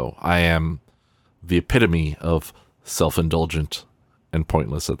 So I am the epitome of self-indulgent and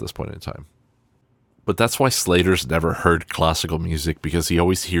pointless at this point in time. But that's why Slater's never heard classical music, because he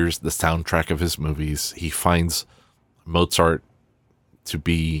always hears the soundtrack of his movies. He finds Mozart to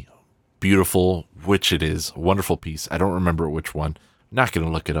be beautiful, which it is, a wonderful piece. I don't remember which one. Not going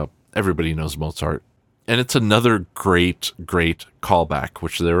to look it up. Everybody knows Mozart. And it's another great, great callback,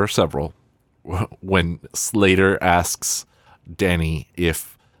 which there are several, when Slater asks Danny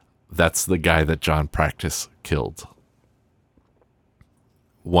if that's the guy that John Practice killed.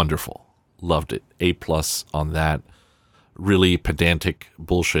 Wonderful. Loved it. A+ on that. Really pedantic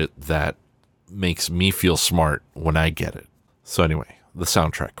bullshit that makes me feel smart when I get it. So anyway, the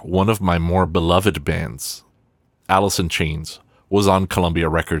soundtrack. One of my more beloved bands, Alice in Chains, was on Columbia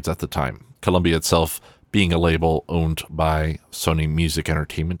Records at the time. Columbia itself being a label owned by Sony Music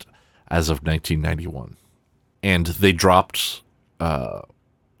Entertainment as of 1991. And they dropped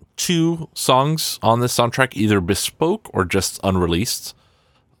 2 songs on this soundtrack, either bespoke or just unreleased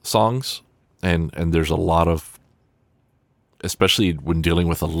songs. And there's a lot of, especially when dealing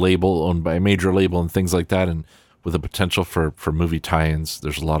with a label owned by a major label and things like that, and with the potential for movie tie-ins,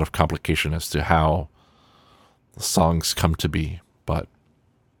 there's a lot of complication as to how the songs come to be. But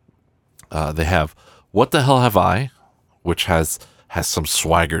they have What the Hell Have I, which has some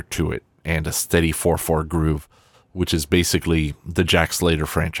swagger to it and a steady 4/4 groove, which is basically the Jack Slater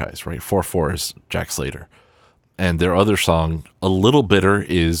franchise, right? 4/4 is Jack Slater. And their other song, A Little Bitter,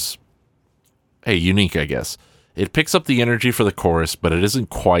 is hey, unique, I guess. It picks up the energy for the chorus, but it isn't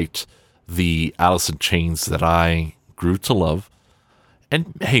quite the Alice in Chains that I grew to love.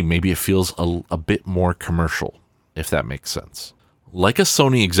 And hey, maybe it feels a bit more commercial, if that makes sense. Like a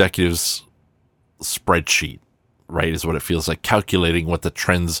Sony executive's spreadsheet, right, is what it feels like, calculating what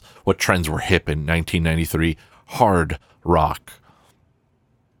trends were hip in 1993. Hard rock.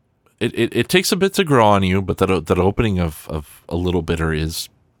 It takes a bit to grow on you, but that opening of A Little Bitter is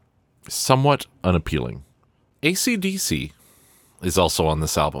somewhat unappealing. AC/DC is also on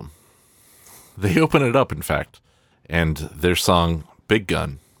this album. They open it up, in fact, and their song Big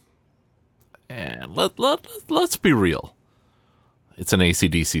Gun. And let's be real. It's an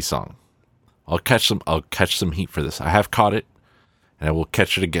AC/DC song. I'll catch some heat for this. I have caught it, and I will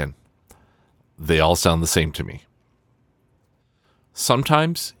catch it again. They all sound the same to me.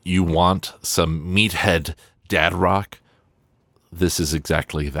 Sometimes you want some meathead dad rock. This is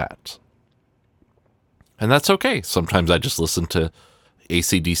exactly that. And that's okay. Sometimes I just listen to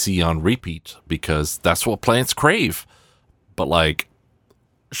AC/DC on repeat because that's what plants crave. But like,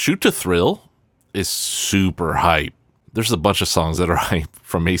 Shoot to Thrill is super hype. There's a bunch of songs that are hype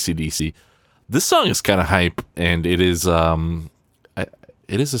from AC/DC. This song is kind of hype, and it is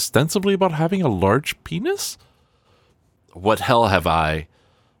ostensibly about having a large penis. What Hell Have I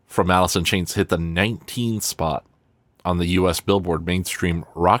from Alice in Chains hit the 19th spot on the US Billboard mainstream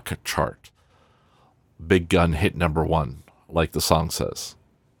rock chart. Big Gun hit number 1, like the song says.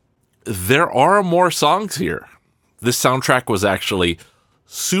 There are more songs here. This soundtrack was actually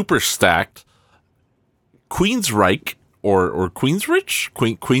super stacked. Queensryche, or Queensrich?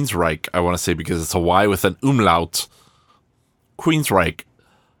 Queensryche, I want to say, because it's a Y with an umlaut. Queensryche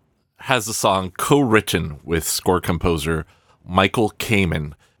has a song co-written with score composer Michael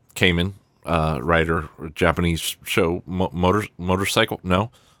Kamen. Kamen, writer, Japanese show, motorcycle? No.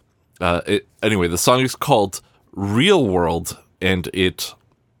 Anyway, the song is called Real World, and it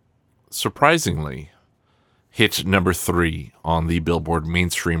surprisingly hit number 3 on the Billboard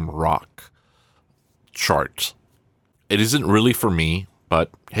mainstream rock chart. It isn't really for me,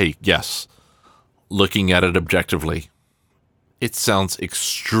 but hey, yes, looking at it objectively, it sounds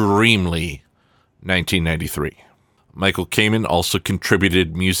extremely 1993. Michael Kamen also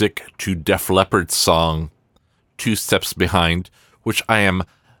contributed music to Def Leppard's song 2 Steps Behind, which I am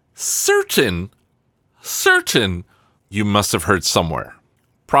certain you must have heard somewhere,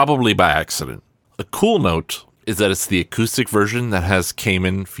 probably by accident. A cool note is that it's the acoustic version that has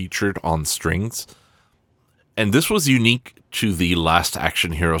Kamen featured on strings, and this was unique to the Last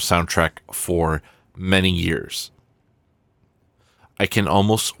Action Hero soundtrack for many years. I can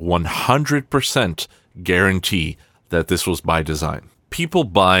almost 100% guarantee that this was by design. People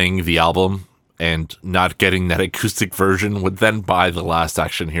buying the album and not getting that acoustic version would then buy the Last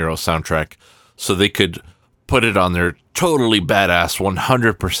Action Hero soundtrack so they could put it on their totally badass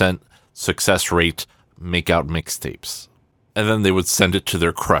 100% success rate make-out mixtapes. And then they would send it to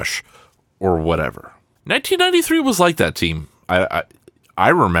their crush or whatever. 1993 was like that, team. I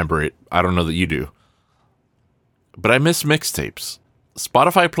remember it. I don't know that you do. But I miss mixtapes.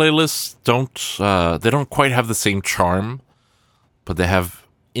 Spotify playlists don't quite have the same charm, but they have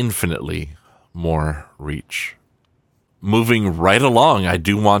infinitely more reach. Moving right along, I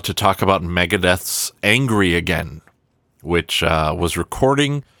do want to talk about Megadeth's Angry Again, which was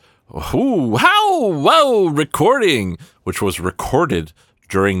recorded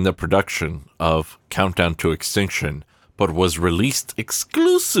during the production of Countdown to Extinction, but was released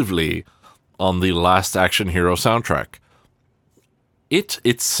exclusively on the Last Action Hero soundtrack. It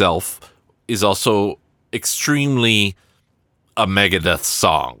itself is also extremely a Megadeth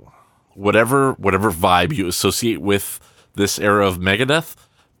song. Whatever vibe you associate with this era of Megadeth,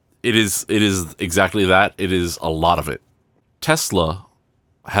 it is exactly that. It is a lot of it. Tesla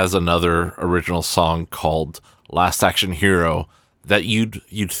has another original song called Last Action Hero that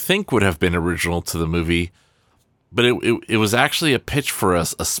you'd think would have been original to the movie, but it was actually a pitch for a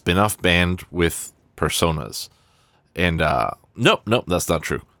spin-off band with personas. And nope, that's not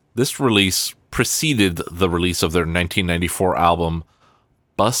true. This release preceded the release of their 1994 album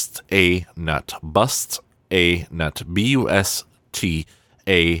Bust a Nut. Bust a Nut. Bustanut.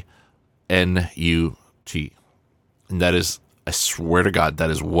 And that is, I swear to God, that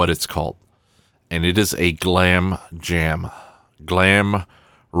is what it's called. And it is a glam jam. Glam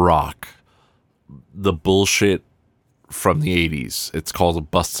rock. The bullshit from the 80s. It's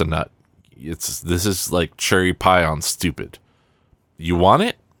called Bust a Nut. This is like cherry pie on stupid. You want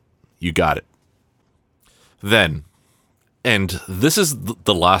it? You got it. Then, and this is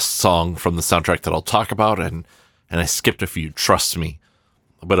the last song from the soundtrack that I'll talk about, and I skipped a few, trust me.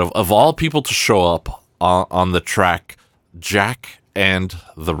 But of all people to show up on the track, Jack and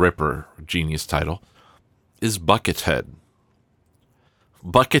the Ripper, genius title, is Buckethead.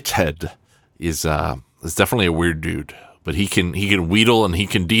 Buckethead is definitely a weird dude, but he can wheedle and he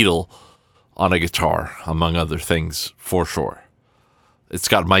can deedle on a guitar, among other things, for sure. It's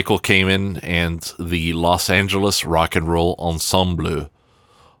got Michael Kamen and the Los Angeles Rock and Roll Ensemble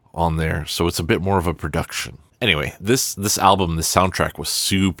on there, so it's a bit more of a production. Anyway, this album, this soundtrack was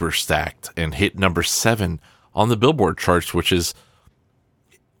super stacked and hit number 7 on the Billboard charts, which is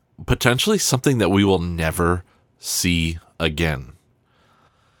potentially something that we will never see again.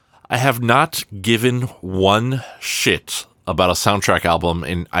 I have not given one shit about a soundtrack album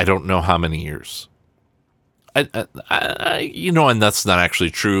in I don't know how many years. And that's not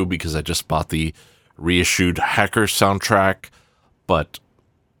actually true because I just bought the reissued Hacker soundtrack, but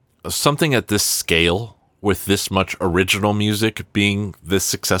something at this scale with this much original music being this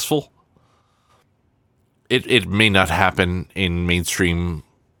successful, it may not happen in mainstream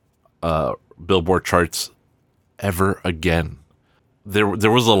Billboard charts ever again. There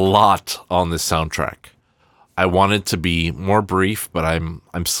was a lot on this soundtrack. I wanted to be more brief, but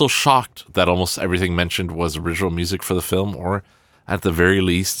I'm still shocked that almost everything mentioned was original music for the film, or at the very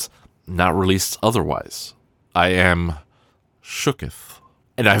least, not released otherwise. I am shooketh.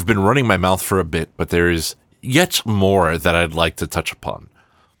 And I've been running my mouth for a bit, but there is yet more that I'd like to touch upon.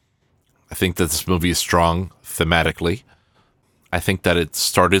 I think that this movie is strong thematically. I think that it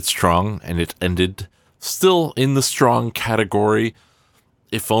started strong and it ended still in the strong category,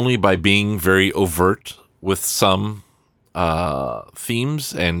 if only by being very overt with some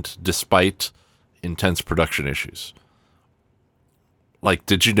themes and despite intense production issues. Like,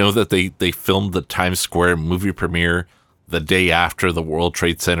 did you know that they filmed the Times Square movie premiere the day after the World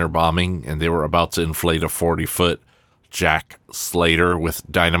Trade Center bombing, and they were about to inflate a 40-foot Jack Slater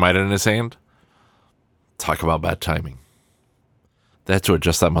with dynamite in his hand? Talk about bad timing. They had to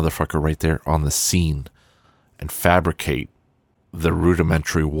adjust that motherfucker right there on the scene and fabricate the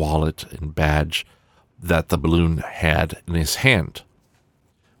rudimentary wallet and badge that the balloon had in his hand.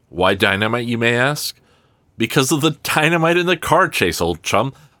 Why dynamite, you may ask? Because of the dynamite in the car chase, old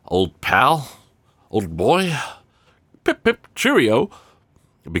chum, old pal, old boy. Pip, pip, cheerio.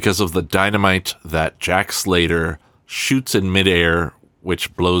 Because of the dynamite that Jack Slater shoots in midair,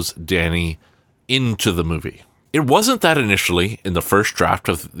 which blows Danny into the movie. It wasn't that initially in the first draft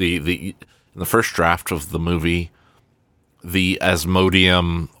of the movie. The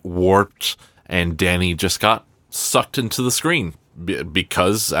Asmodeum warped and Danny just got sucked into the screen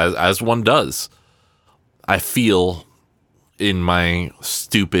because, as one does, I feel in my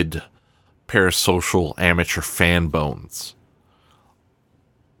stupid parasocial amateur fan bones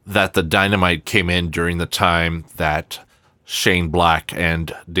that the dynamite came in during the time that Shane Black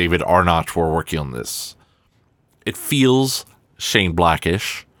and David Arnott were working on this. It feels Shane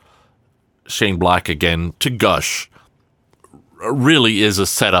Blackish. Shane Black, again, to gush, really is a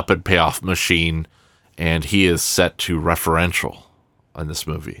setup and payoff machine, and he is set to referential in this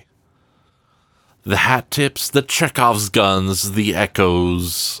movie. The hat tips, the Chekhov's guns, the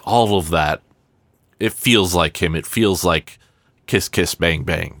echoes, all of that. It feels like him. It feels like Kiss Kiss Bang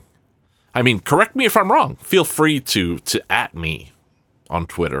Bang. I mean, correct me if I'm wrong. Feel free to at me on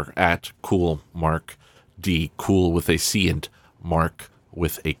Twitter, at CoolMarkD, cool with a C and Mark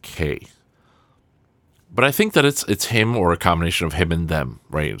with a K. But I think that it's him or a combination of him and them,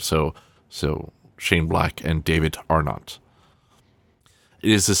 right? So Shane Black and David Arnott.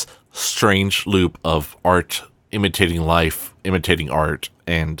 It is this strange loop of art imitating life, imitating art,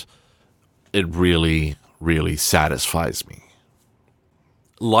 and it really, really satisfies me.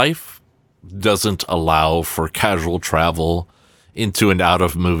 Life doesn't allow for casual travel into and out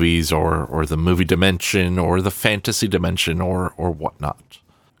of movies or the movie dimension or the fantasy dimension or whatnot.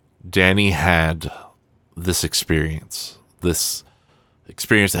 Danny had this experience,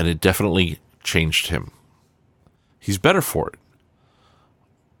 and it definitely changed him. He's better for it.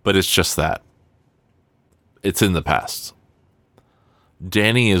 But it's just that. It's in the past.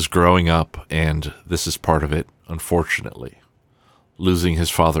 Danny is growing up, and this is part of it, unfortunately. Losing his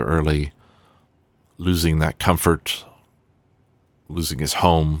father early, losing that comfort, losing his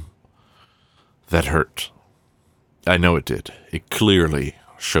home. That hurt. I know it did. It clearly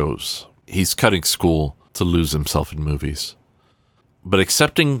shows. He's cutting school to lose himself in movies. But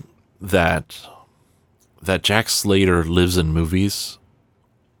accepting that Jack Slater lives in movies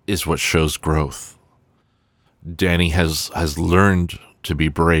is what shows growth. Danny has learned to be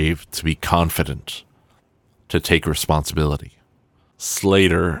brave, to be confident, to take responsibility.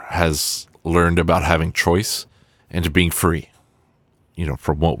 Slater has learned about having choice and being free.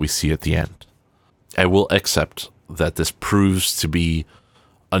 from what we see at the end. I will accept that this proves to be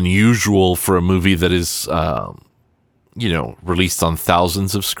unusual for a movie that is, released on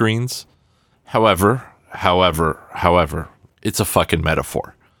thousands of screens. However, it's a fucking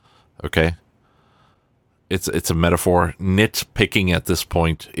metaphor. Okay? It's a metaphor. Nitpicking at this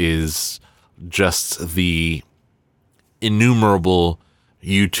point is just the innumerable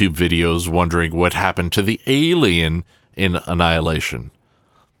YouTube videos wondering what happened to the alien in Annihilation.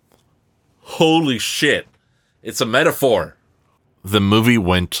 Holy shit. It's a metaphor. The movie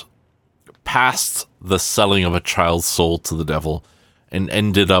went past the selling of a child's soul to the devil and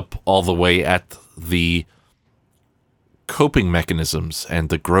ended up all the way at the coping mechanisms and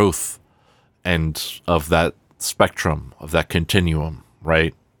the growth and of that spectrum, of that continuum,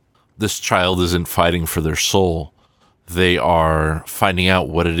 right? This child isn't fighting for their soul. They are finding out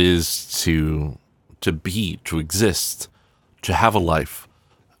what it is to be, to exist, to have a life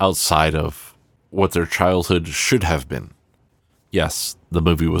outside of what their childhood should have been. Yes, the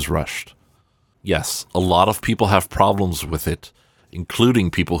movie was rushed. Yes, a lot of people have problems with it, including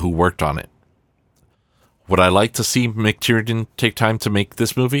people who worked on it. Would I like to see McTiernan take time to make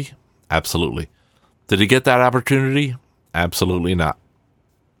this movie? Absolutely. Did he get that opportunity? Absolutely not.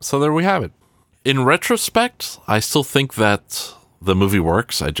 So there we have it. In retrospect, I still think that the movie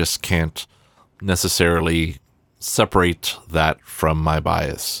works. I just can't necessarily separate that from my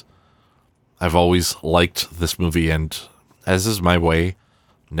bias. I've always liked this movie, and as is my way,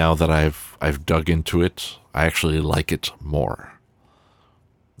 now that I've dug into it, I actually like it more.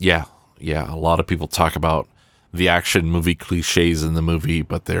 Yeah, a lot of people talk about the action movie cliches in the movie,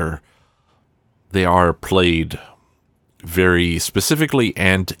 but they are played very specifically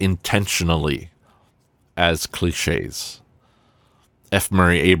and intentionally as cliches. F.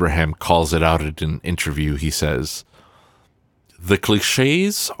 Murray Abraham calls it out in an interview. He says, "The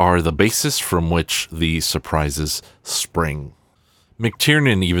cliches are the basis from which the surprises spring."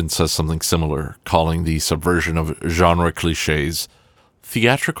 McTiernan even says something similar, calling the subversion of genre cliches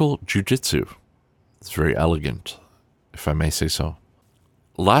theatrical jujitsu. It's very elegant, if I may say so.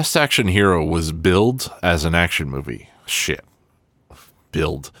 Last Action Hero was billed as an action movie. Shit.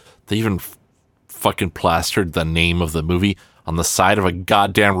 Billed. They even fucking plastered the name of the movie on the side of a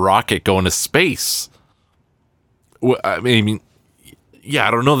goddamn rocket going to space. I mean, yeah,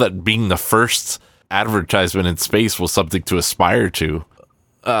 I don't know that being the first advertisement in space was something to aspire to.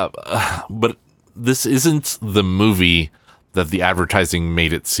 But this isn't the movie that the advertising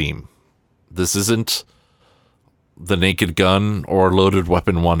made it seem. This isn't The Naked Gun or Loaded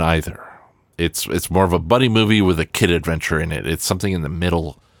Weapon 1 either. It's more of a buddy movie with a kid adventure in it. It's something in the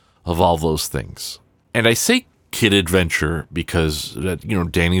middle of all those things. And I say kid adventure because,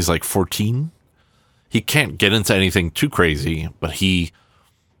 Danny's like 14. He can't get into anything too crazy, but he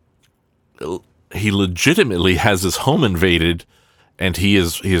legitimately has his home invaded, and he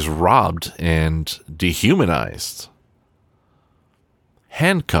is robbed and dehumanized,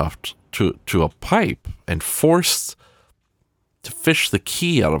 handcuffed to a pipe, and forced to fish the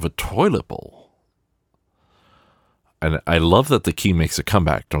key out of a toilet bowl. And I love that the key makes a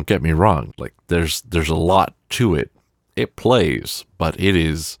comeback. Don't get me wrong. Like there's a lot to it. It plays, but it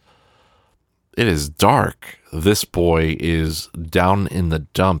is dark. This boy is down in the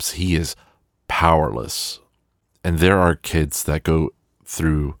dumps. He is powerless. And there are kids that go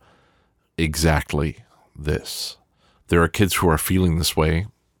through exactly this. There are kids who are feeling this way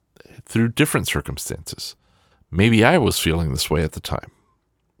through different circumstances. Maybe I was feeling this way at the time.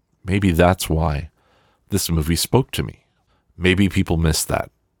 Maybe that's why this movie spoke to me. Maybe people missed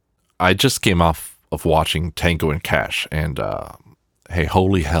that. I just came off of watching Tango and Cash, and hey,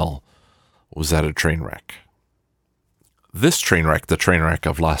 holy hell, was that a train wreck. This train wreck, the train wreck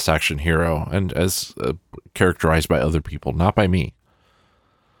of Last Action Hero, and as characterized by other people, not by me.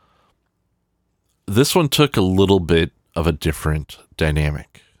 This one took a little bit of a different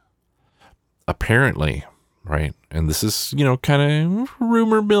dynamic. Apparently, right, and this is, kind of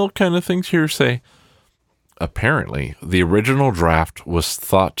rumor mill kind of things, hearsay. Apparently, the original draft was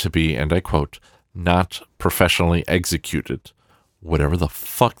thought to be, and I quote, not professionally executed, whatever the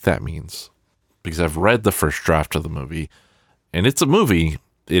fuck that means. Because I've read the first draft of the movie, and it's a movie.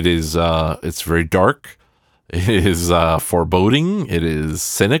 It is, it's very dark. It is foreboding. It is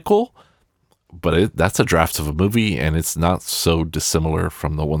cynical. But that's a draft of a movie, and it's not so dissimilar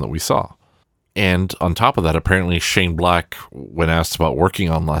from the one that we saw. And on top of that, apparently Shane Black, when asked about working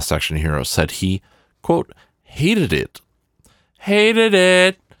on Last Action Hero, said he, quote, hated it. Hated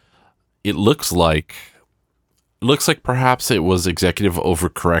it. It looks like perhaps it was executive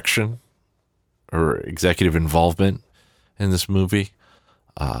overcorrection or executive involvement in this movie.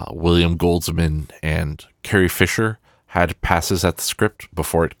 William Goldsman and Carrie Fisher had passes at the script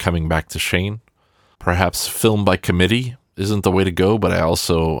before it coming back to Shane. Perhaps film by committee isn't the way to go, but I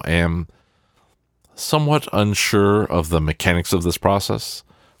also am somewhat unsure of the mechanics of this process.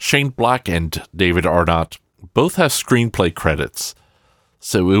 Shane Black and David Arnott both have screenplay credits,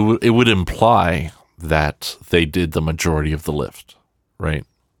 so it would imply that they did the majority of the lift, right?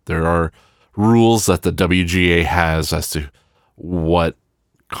 There are rules that the WGA has as to what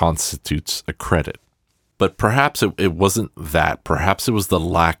constitutes a credit. But perhaps it wasn't that. Perhaps it was the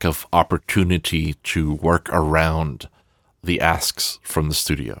lack of opportunity to work around the asks from the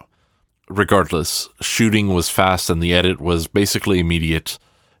studio. Regardless, shooting was fast and the edit was basically immediate,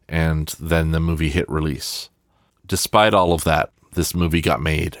 and then the movie hit release. Despite all of that, this movie got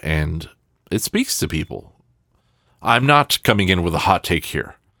made, and it speaks to people. I'm not coming in with a hot take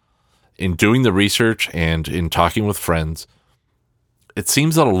here. In doing the research and in talking with friends, it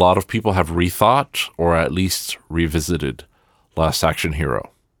seems that a lot of people have rethought or at least revisited Last Action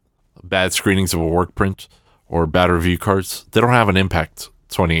Hero. Bad screenings of a work print or bad review cards, they don't have an impact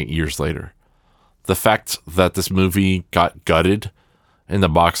 28 years later. The fact that this movie got gutted in the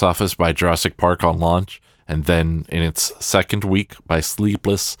box office by Jurassic Park on launch and then in its second week by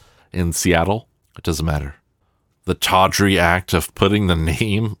Sleepless in Seattle, it doesn't matter. The tawdry act of putting the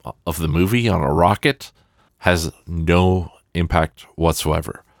name of the movie on a rocket has no impact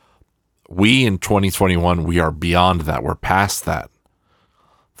whatsoever. We in 2021, we are beyond that. We're past that.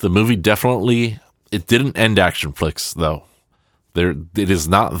 The movie definitely, it didn't end action flicks though. It is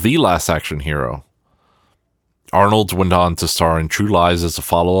not the Last Action Hero. Arnold went on to star in True Lies as a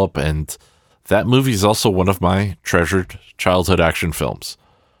follow-up, and that movie is also one of my treasured childhood action films.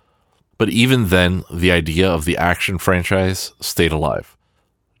 But even then, the idea of the action franchise stayed alive.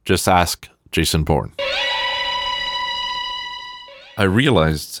 Just ask Jason Bourne. I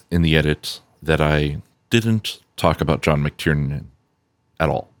realized in the edit that I didn't talk about John McTiernan at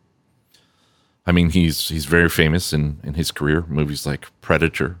all. I mean, he's very famous in his career. Movies like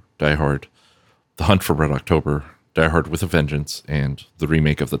Predator, Die Hard, The Hunt for Red October, Die Hard with a Vengeance, and the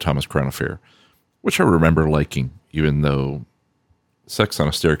remake of The Thomas Crown Affair, which I remember liking, even though Sex on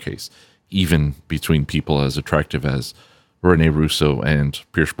a Staircase, even between people as attractive as Rene Russo and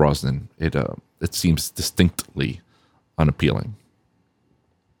Pierce Brosnan, it seems distinctly unappealing.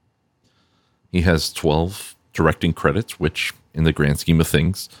 He has 12 directing credits, which, in the grand scheme of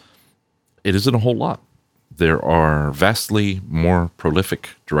things, it isn't a whole lot. There are vastly more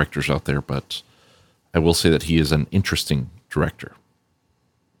prolific directors out there, but I will say that he is an interesting director.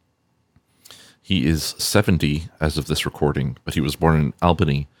 He is 70 as of this recording, but he was born in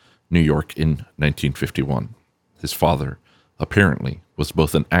Albany, New York in 1951. His father, apparently, was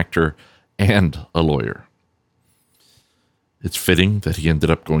both an actor and a lawyer. It's fitting that he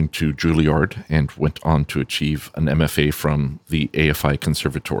ended up going to Juilliard and went on to achieve an MFA from the AFI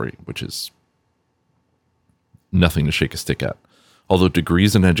Conservatory, which is nothing to shake a stick at. Although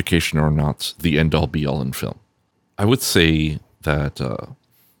degrees in education are not the end-all be-all in film. I would say that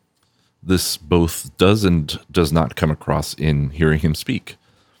this both does and does not come across in hearing him speak.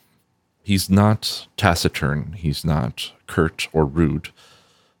 He's not taciturn, he's not curt or rude,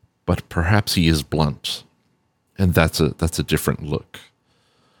 but perhaps he is blunt. And that's a different look.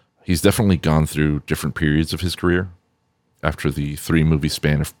 He's definitely gone through different periods of his career. After the 3-movie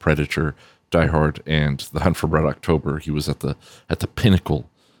span of Predator, Die Hard, and The Hunt for Red October, he was at the pinnacle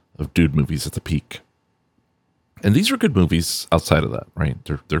of dude movies, at the peak. And these are good movies outside of that, right?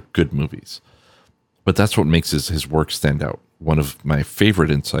 They're good movies. But that's what makes his work stand out. One of my favorite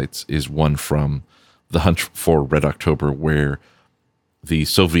insights is one from The Hunt for Red October, where the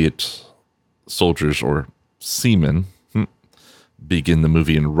Soviet soldiers or seamen begin the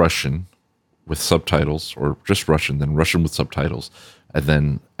movie in Russian with subtitles, or just Russian, then Russian with subtitles. And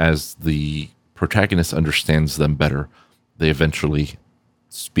then as the protagonist understands them better, they eventually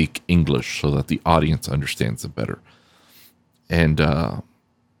speak English so that the audience understands them better. And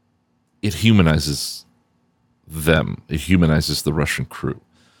it humanizes them. It humanizes the Russian crew.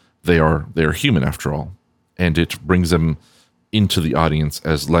 They are human after all. And it brings them into the audience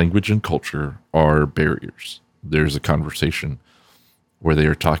as language and culture are barriers. There's a conversation where they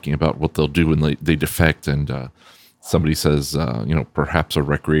are talking about what they'll do when they defect, and somebody says, perhaps a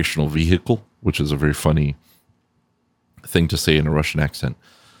recreational vehicle, which is a very funny thing to say in a Russian accent.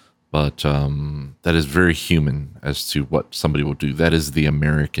 But that is very human as to what somebody will do. That is the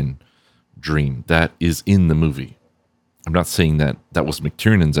American dream. That is in the movie. I'm not saying that was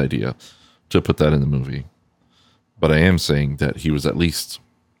McTiernan's idea to put that in the movie. But I am saying that he was at least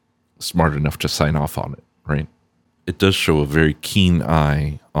smart enough to sign off on it, right? it does show a very keen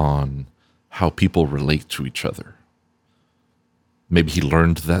eye on how people relate to each other. Maybe he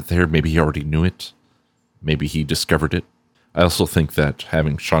learned that there. Maybe he already knew it. Maybe he discovered it. I also think that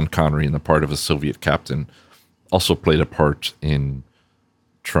having Sean Connery in the part of a Soviet captain also played a part in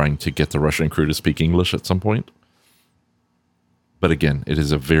trying to get the Russian crew to speak English at some point. But again, it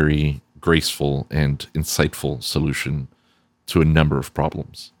is a very graceful and insightful solution to a number of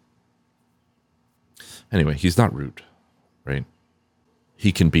problems. Anyway, he's not rude, right?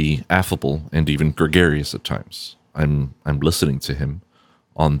 He can be affable and even gregarious at times. I'm listening to him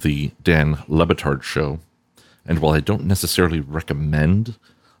on the Dan Le Batard show, and while I don't necessarily recommend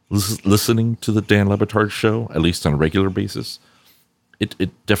listening to the Dan Le Batard show, at least on a regular basis,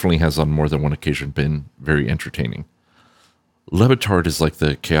 it definitely has on more than one occasion been very entertaining. Le Batard is like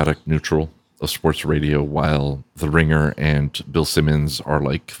the chaotic neutral of sports radio, while The Ringer and Bill Simmons are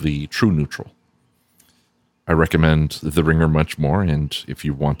like the true neutral. I recommend The Ringer much more, and if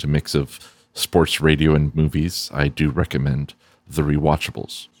you want a mix of sports radio and movies, I do recommend The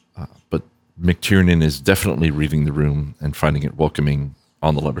Rewatchables. But McTiernan is definitely reading the room and finding it welcoming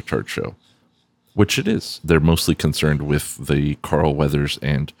on the Le Batard show, which it is. They're mostly concerned with the Carl Weathers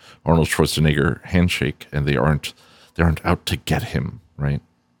and Arnold Schwarzenegger handshake, and they aren't out to get him, right?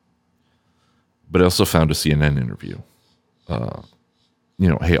 But I also found a CNN interview.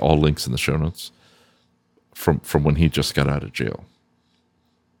 Hey, all links in the show notes from when he just got out of jail.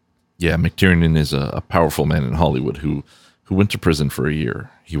 Yeah, McTiernan is a powerful man in Hollywood who went to prison for a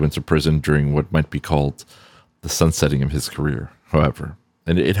year. He went to prison during what might be called the sunsetting of his career, however.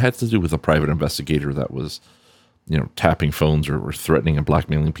 And it had to do with a private investigator that was, tapping phones or threatening and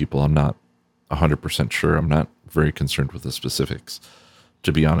blackmailing people. I'm not 100% sure. I'm not very concerned with the specifics,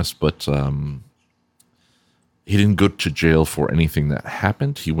 to be honest. But he didn't go to jail for anything that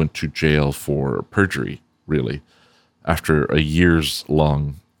happened. He went to jail for perjury, really, after a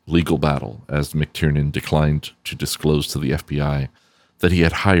years-long legal battle, as McTiernan declined to disclose to the FBI that he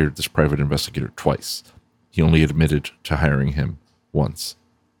had hired this private investigator twice. He only admitted to hiring him once.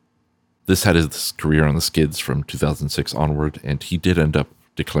 This had his career on the skids from 2006 onward, and he did end up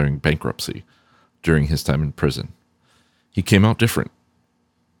declaring bankruptcy during his time in prison. He came out different.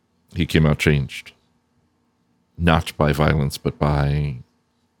 He came out changed. Not by violence, but by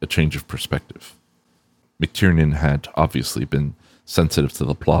a change of perspective. McTiernan had obviously been sensitive to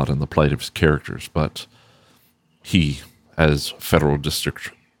the plot and the plight of his characters, but he, as federal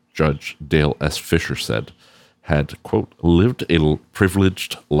district judge Dale S. Fisher said, had, quote, lived a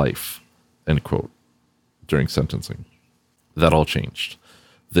privileged life, end quote, during sentencing. That all changed.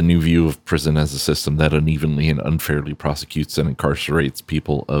 The new view of prison as a system that unevenly and unfairly prosecutes and incarcerates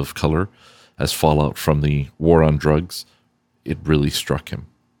people of color as fallout from the war on drugs, it really struck him.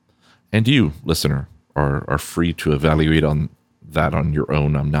 And you, listener, are free to evaluate on that on your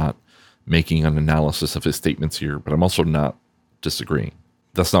own. I'm not making an analysis of his statements here, but I'm also not disagreeing.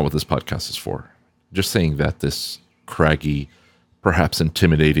 That's not what this podcast is for. Just saying that this craggy, perhaps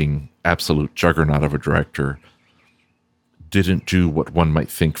intimidating, absolute juggernaut of a director didn't do what one might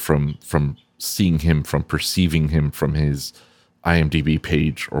think from seeing him, from perceiving him from his IMDb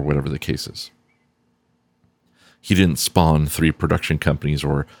page or whatever the case is. He didn't spawn 3 production companies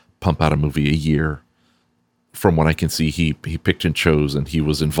or pump out a movie a year. From what I can see, he picked and chose, and he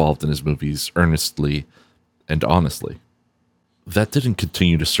was involved in his movies earnestly and honestly. That didn't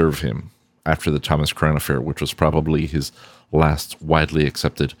continue to serve him after the Thomas Crown Affair, which was probably his last widely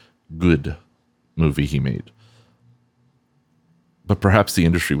accepted good movie he made. But perhaps the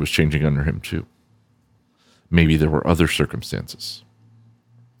industry was changing under him too. Maybe there were other circumstances.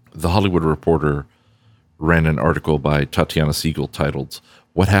 The Hollywood Reporter ran an article by Tatiana Siegel titled,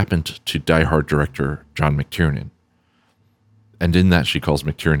 "What Happened to Die Hard Director John McTiernan?" And in that she calls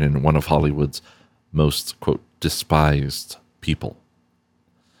McTiernan one of Hollywood's most, quote, despised people.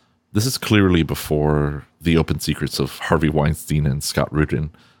 This is clearly before the open secrets of Harvey Weinstein and Scott Rudin,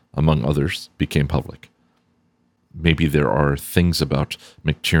 among others, became public. Maybe there are things about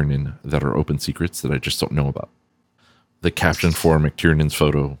McTiernan that are open secrets that I just don't know about. The caption for McTiernan's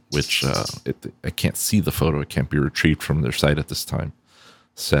photo, which I can't see the photo, it can't be retrieved from their site at this time,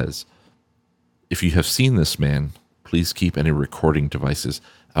 says, "If you have seen this man, please keep any recording devices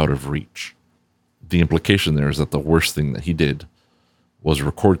out of reach." The implication there is that the worst thing that he did was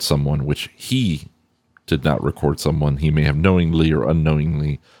record someone, which he did not record someone. He may have knowingly or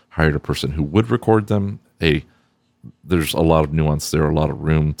unknowingly hired a person who would record them. Hey, there's a lot of nuance there, a lot of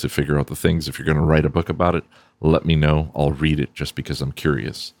room to figure out the things. If you're going to write a book about it, let me know. I'll read it just because I'm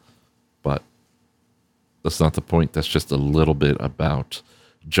curious. But that's not the point. That's just a little bit about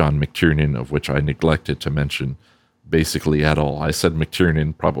John McTiernan, of which I neglected to mention basically at all. I said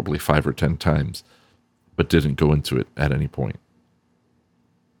McTiernan probably 5 or 10 times, but didn't go into it at any point.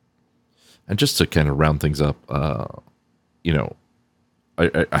 And just to kind of round things up, you know,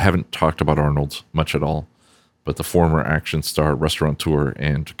 I haven't talked about Arnold much at all, but the former action star, restaurateur,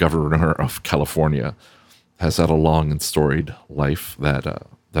 and governor of California has had a long and storied life that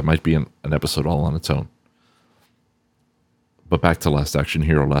might be an episode all on its own. But back to Last Action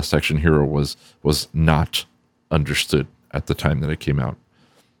Hero. Last Action Hero was not understood at the time that it came out.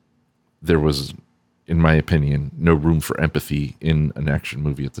 There was, in my opinion, no room for empathy in an action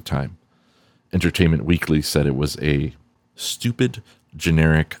movie at the time. Entertainment Weekly said it was a stupid,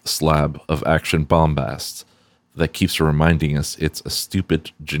 generic slab of action bombast that keeps reminding us it's a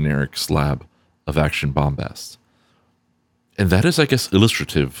stupid, generic slab of action bombast. And that is, I guess,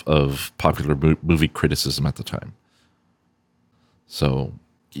 illustrative of popular movie criticism at the time. So,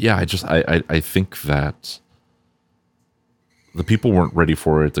 yeah, I think that the people weren't ready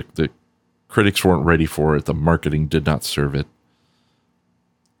for it. The critics weren't ready for it. The marketing did not serve it.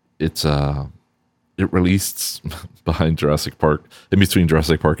 It released behind Jurassic Park, in between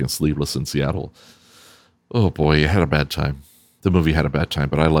Jurassic Park and Sleepless in Seattle. Oh boy, it had a bad time. The movie had a bad time,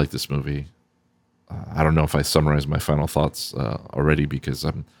 but I like this movie. I don't know if I summarized my final thoughts already, because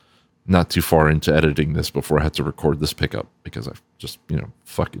I'm not too far into editing this before I had to record this pickup, because I've just,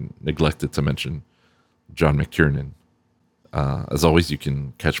 fucking neglected to mention John McTiernan. As always, you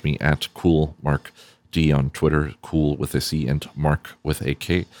can catch me at CoolMarkD on Twitter, cool with a C and Mark with a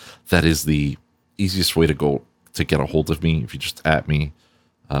K. That is the easiest way to get a hold of me. If you just at me,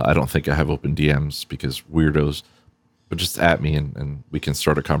 I don't think I have open DMs because weirdos, but just at me and we can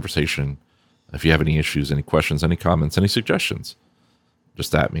start a conversation. If you have any issues, any questions, any comments, any suggestions,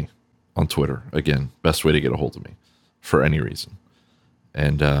 just at me on Twitter. Again, best way to get a hold of me for any reason.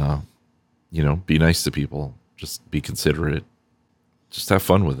 And, be nice to people. Just be considerate. Just have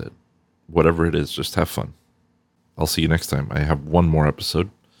fun with it. Whatever it is, just have fun. I'll see you next time. I have one more episode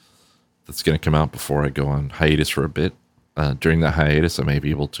that's going to come out before I go on hiatus for a bit. During that hiatus, I may be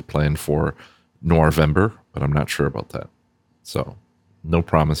able to plan for Noirvember, but I'm not sure about that. So, no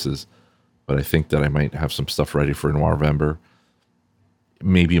promises, but I think that I might have some stuff ready for Noirvember.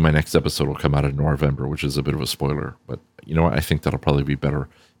 Maybe my next episode will come out in Noirvember, which is a bit of a spoiler, but you know what? I think that'll probably be better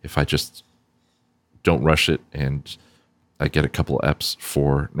if I just don't rush it and I get a couple eps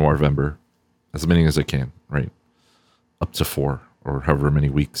for Noirvember, as many as I can, right? Up to 4 or however many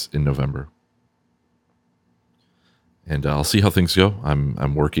weeks in November. And I'll see how things go.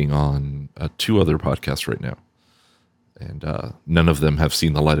 I'm working on 2 other podcasts right now, and none of them have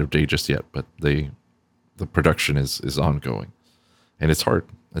seen the light of day just yet. But the production is ongoing, and it's hard.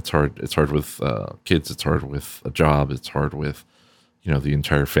 It's hard. It's hard with kids. It's hard with a job. It's hard with the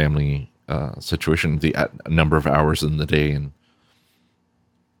entire family situation. The number of hours in the day, and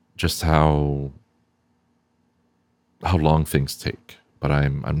just how long things take. But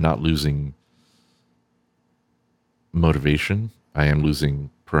I'm not losing motivation. I am losing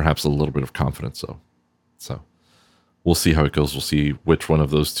perhaps a little bit of confidence though. So we'll see how it goes. We'll see which one of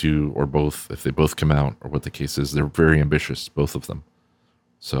those 2 or both, if they both come out or what the case is. They're very ambitious, both of them.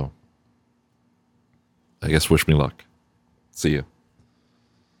 So I guess wish me luck. See ya.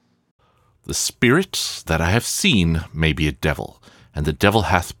 The spirit that I have seen may be a devil, and the devil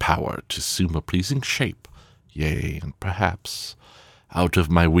hath power to assume a pleasing shape. Yea, and perhaps out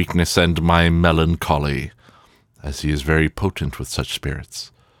of my weakness and my melancholy, as he is very potent with such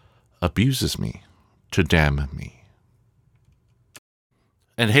spirits, abuses me to damn me.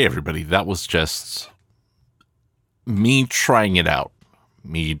 And hey everybody, that was just me trying it out.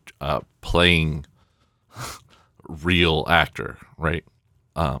 Me playing real actor, right?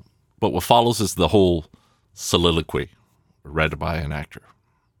 But what follows is the whole soliloquy read by an actor.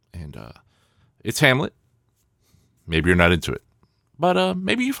 And it's Hamlet. Maybe you're not into it, but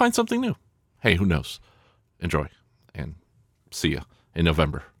maybe you find something new. Hey, who knows? Enjoy, and see ya in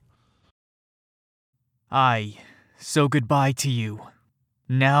November. Aye, so goodbye to you.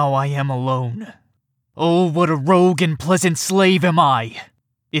 Now I am alone. Oh, what a rogue and pleasant slave am I!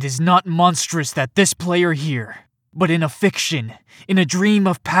 It is not monstrous that this player here, but in a fiction, in a dream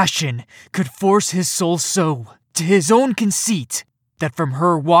of passion, could force his soul so, to his own conceit, that from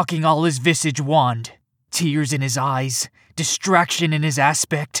her walking all his visage wand, tears in his eyes, distraction in his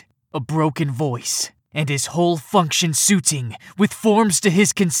aspect, a broken voice, and his whole function suiting with forms to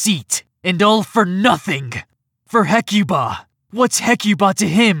his conceit, and all for nothing! For Hecuba! What's Hecuba to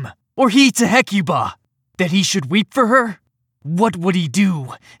him, or he to Hecuba? That he should weep for her? What would he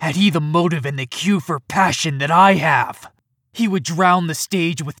do, had he the motive and the cue for passion that I have? He would drown the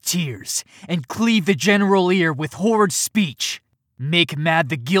stage with tears, and cleave the general ear with horrid speech, make mad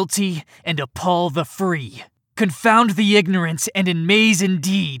the guilty, and appall the free, confound the ignorant, and enmaze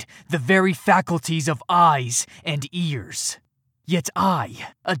indeed the very faculties of eyes and ears. Yet I,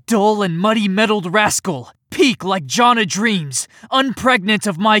 a dull and muddy-mettled rascal, peak like John a Dreams, unpregnant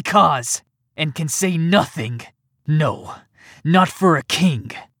of my cause, and can say nothing, no, not for a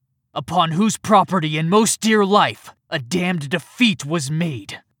king, upon whose property and most dear life a damned defeat was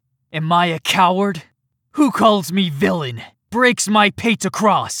made. Am I a coward? Who calls me villain, breaks my pate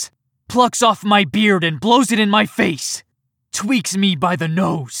across, plucks off my beard and blows it in my face, tweaks me by the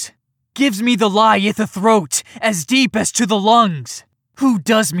nose, gives me the lie i' the throat as deep as to the lungs? Who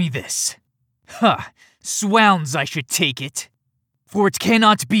does me this? Swounds I should take it. For it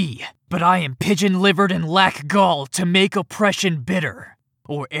cannot be, but I am pigeon-livered and lack gall to make oppression bitter.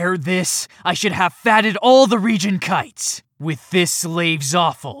 Or ere this, I should have fatted all the region kites with this slave's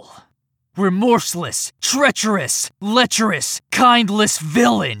offal. Remorseless, treacherous, lecherous, kindless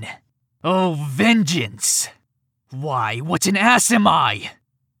villain! Oh, vengeance! Why, what an ass am I!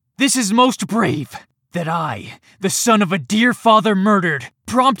 This is most brave, that I, the son of a dear father murdered,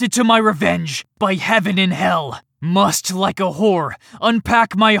 prompted to my revenge by heaven and hell, must, like a whore,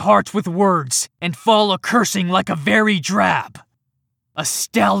 unpack my heart with words and fall a-cursing like a very drab. A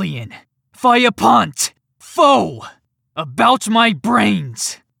stallion, fiapant, foe, about my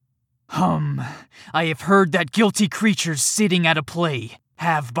brains. I have heard that guilty creatures sitting at a play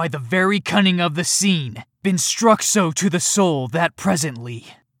have, by the very cunning of the scene, been struck so to the soul that presently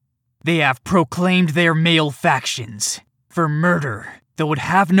they have proclaimed their male factions, for murder, though it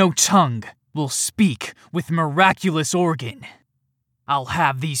have no tongue, will speak with miraculous organ. I'll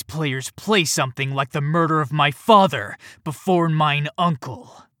have these players play something like the murder of my father before mine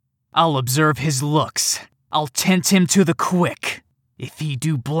uncle. I'll observe his looks. I'll tent him to the quick. If he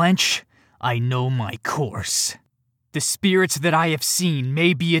do blench, I know my course. The spirits that I have seen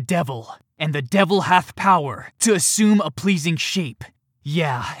may be a devil, and the devil hath power to assume a pleasing shape.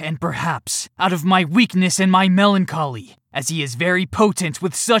 Yeah, and perhaps, out of my weakness and my melancholy, as he is very potent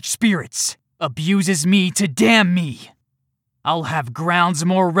with such spirits, abuses me to damn me. I'll have grounds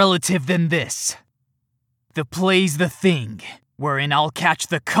more relative than this. The play's the thing, wherein I'll catch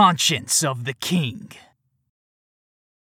the conscience of the king.